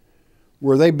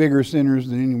 were they bigger sinners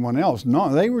than anyone else?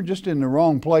 No, they were just in the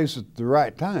wrong place at the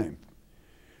right time.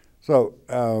 So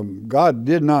God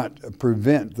did not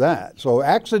prevent that. So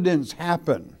accidents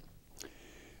happen.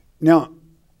 Now,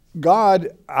 God,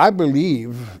 I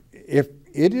believe, if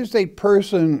it is a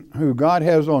person who God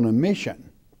has on a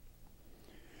mission,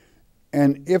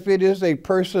 and if it is a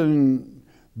person,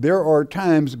 there are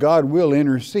times God will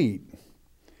intercede.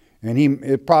 And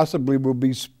it possibly will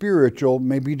be spiritual,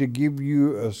 maybe to give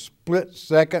you a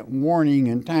split-second warning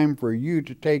in time for you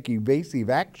to take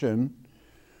evasive action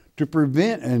to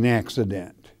prevent an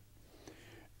accident.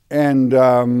 And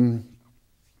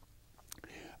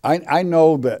I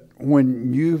know that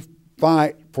when you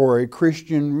fight for a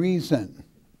Christian reason,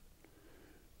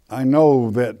 I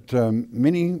know that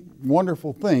many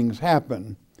wonderful things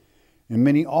happen and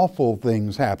many awful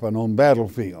things happen on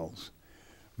battlefields.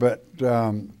 But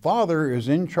Father is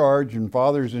in charge and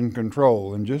Father's in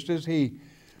control. And just as He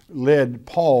led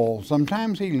Paul,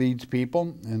 sometimes He leads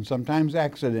people and sometimes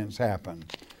accidents happen.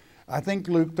 I think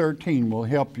Luke 13 will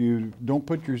help you. Don't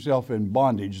put yourself in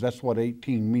bondage. That's what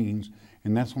 18 means,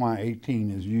 and that's why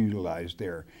 18 is utilized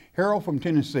there. Harold from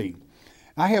Tennessee.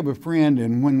 I have a friend,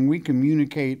 and when we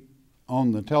communicate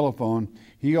on the telephone,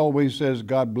 he always says,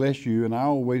 God bless you, and I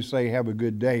always say, have a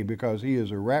good day, because he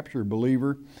is a rapture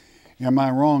believer. Am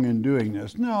I wrong in doing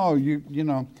this? No, you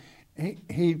know,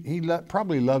 he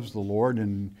probably loves the Lord.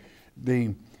 And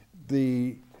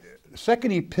the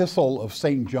second epistle of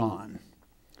St. John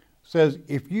says,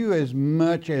 if you as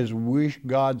much as wish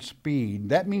Godspeed,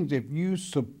 that means if you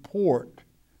support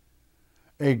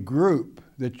a group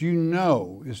that you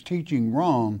know is teaching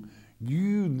wrong,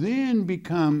 you then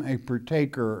become a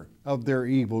partaker of their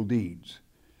evil deeds.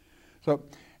 So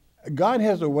God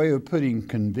has a way of putting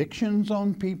convictions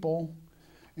on people,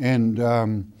 and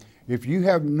if you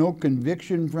have no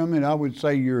conviction from it, I would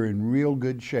say you're in real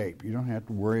good shape. You don't have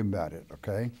to worry about it,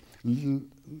 okay?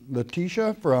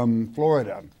 Letitia from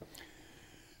Florida.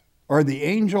 Are the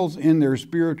angels in their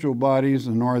spiritual bodies,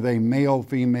 and are they male,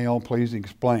 female? Please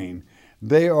explain.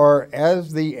 They are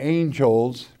as the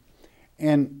angels,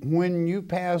 and when you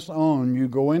pass on, you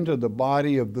go into the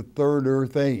body of the third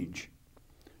earth age.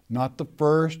 Not the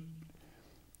first,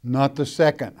 not the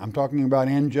second. I'm talking about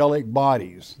angelic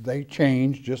bodies. They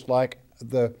change just like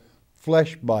the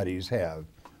flesh bodies have.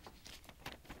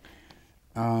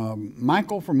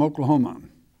 Michael from Oklahoma.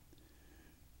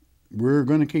 We're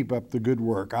going to keep up the good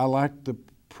work. I like the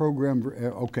program.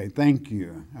 Okay, thank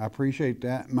you. I appreciate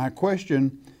that. My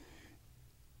question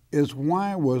is,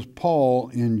 why was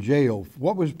Paul in jail?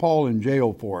 What was Paul in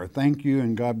jail for? Thank you,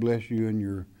 and God bless you and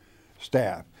your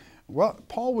staff. Well,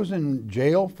 Paul was in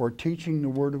jail for teaching the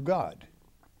Word of God.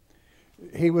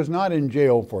 He was not in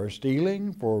jail for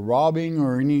stealing, for robbing,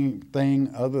 or anything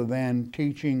other than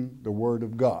teaching the Word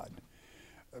of God.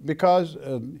 Because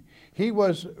he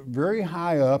was very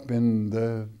high up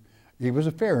he was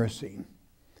a Pharisee.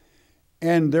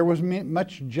 And there was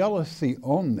much jealousy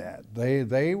on that.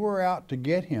 They were out to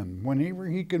get him. Whenever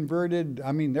he converted,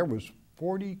 I mean, there was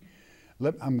 40,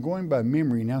 I'm going by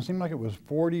memory now, it seemed like it was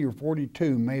 40 or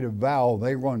 42 made a vow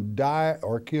they were going to die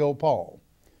or kill Paul.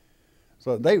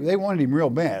 So they wanted him real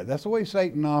bad. That's the way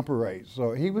Satan operates.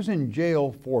 So he was in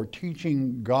jail for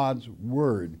teaching God's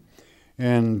Word.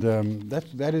 And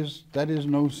that is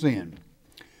no sin.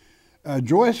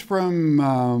 Joyce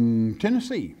from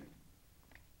Tennessee.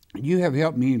 You have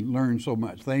helped me learn so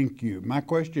much. Thank you. My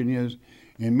question is,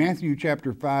 in Matthew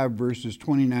chapter 5, verses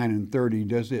 29 and 30,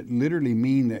 does it literally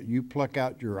mean that you pluck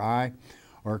out your eye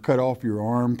or cut off your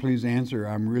arm? Please answer.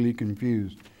 I'm really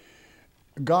confused.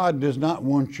 God does not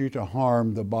want you to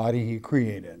harm the body He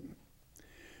created.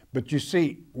 But you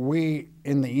see, we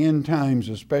in the end times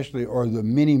especially are the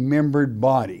many-membered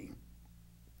body.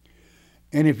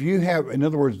 And if you have, in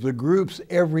other words, the groups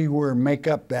everywhere make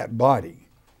up that body.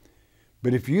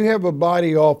 But if you have a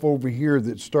body off over here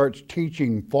that starts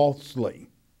teaching falsely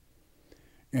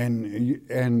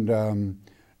and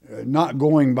not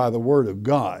going by the Word of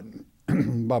God,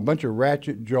 by a bunch of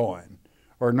ratchet jawing,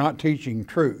 or not teaching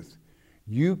truth,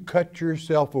 you cut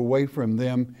yourself away from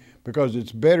them, because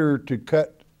it's better to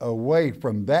cut away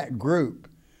from that group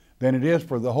than it is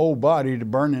for the whole body to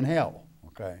burn in hell.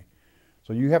 Okay?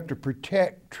 So you have to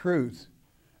protect truth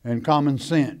and common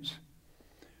sense.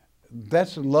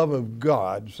 That's the love of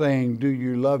God saying, do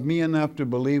you love me enough to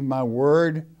believe my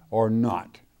word or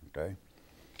not? Okay.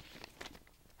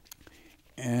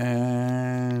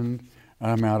 And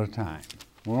I'm out of time.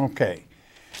 Okay.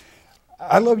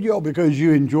 I love you all because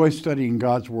you enjoy studying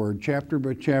God's word, chapter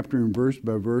by chapter and verse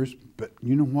by verse. But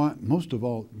you know what? Most of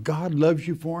all, God loves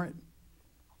you for it.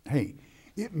 Hey,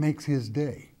 it makes His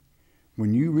day.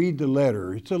 When you read the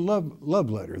letter, it's a love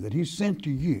letter that He sent to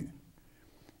you.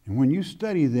 And when you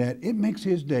study that, it makes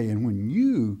His day. And when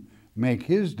you make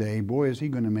His day, boy, is He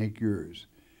going to make yours.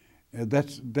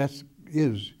 That's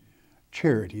His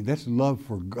charity. That's love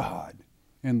for God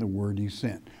and the word He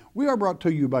sent. We are brought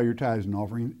to you by your tithes and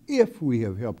offerings. If we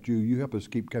have helped you, you help us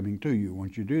keep coming to you.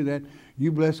 Once you do that,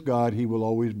 you bless God. He will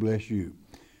always bless you.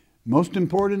 Most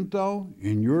important, though,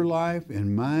 in your life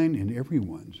and mine and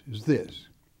everyone's, is this.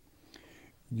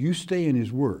 You stay in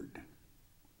His word.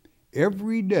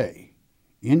 Every day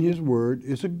in His word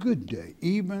is a good day,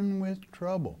 even with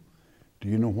trouble. Do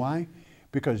you know why?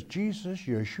 Because Jesus,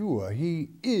 Yeshua, He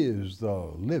is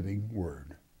the living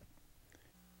word.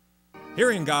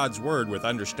 Hearing God's word with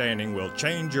understanding will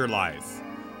change your life.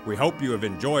 We hope you have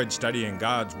enjoyed studying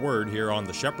God's word here on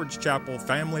the Shepherd's Chapel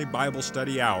Family Bible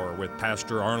Study Hour with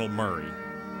Pastor Arnold Murray.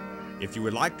 If you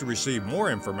would like to receive more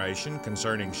information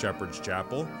concerning Shepherd's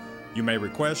Chapel, you may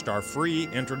request our free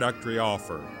introductory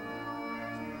offer.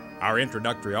 Our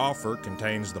introductory offer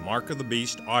contains the Mark of the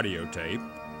Beast audio tape,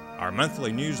 our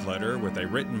monthly newsletter with a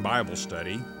written Bible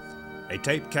study, a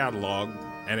tape catalog,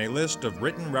 and a list of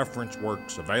written reference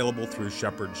works available through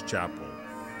Shepherd's Chapel.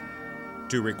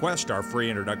 To request our free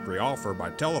introductory offer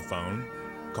by telephone,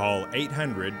 call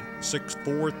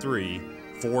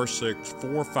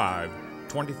 800-643-4645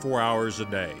 24 hours a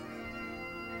day.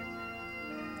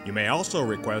 You may also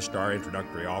request our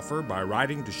introductory offer by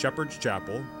writing to Shepherd's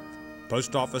Chapel,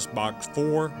 Post Office Box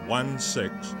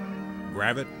 416,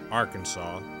 Gravette,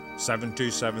 Arkansas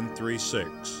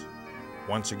 72736.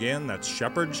 Once again, that's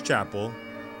Shepherd's Chapel,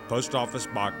 Post Office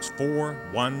Box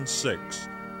 416,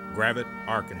 Gravette,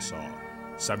 Arkansas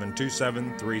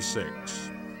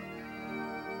 72736.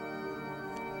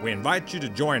 We invite you to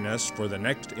join us for the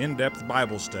next in-depth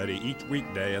Bible study each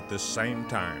weekday at this same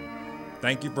time.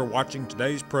 Thank you for watching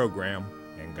today's program,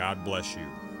 and God bless you.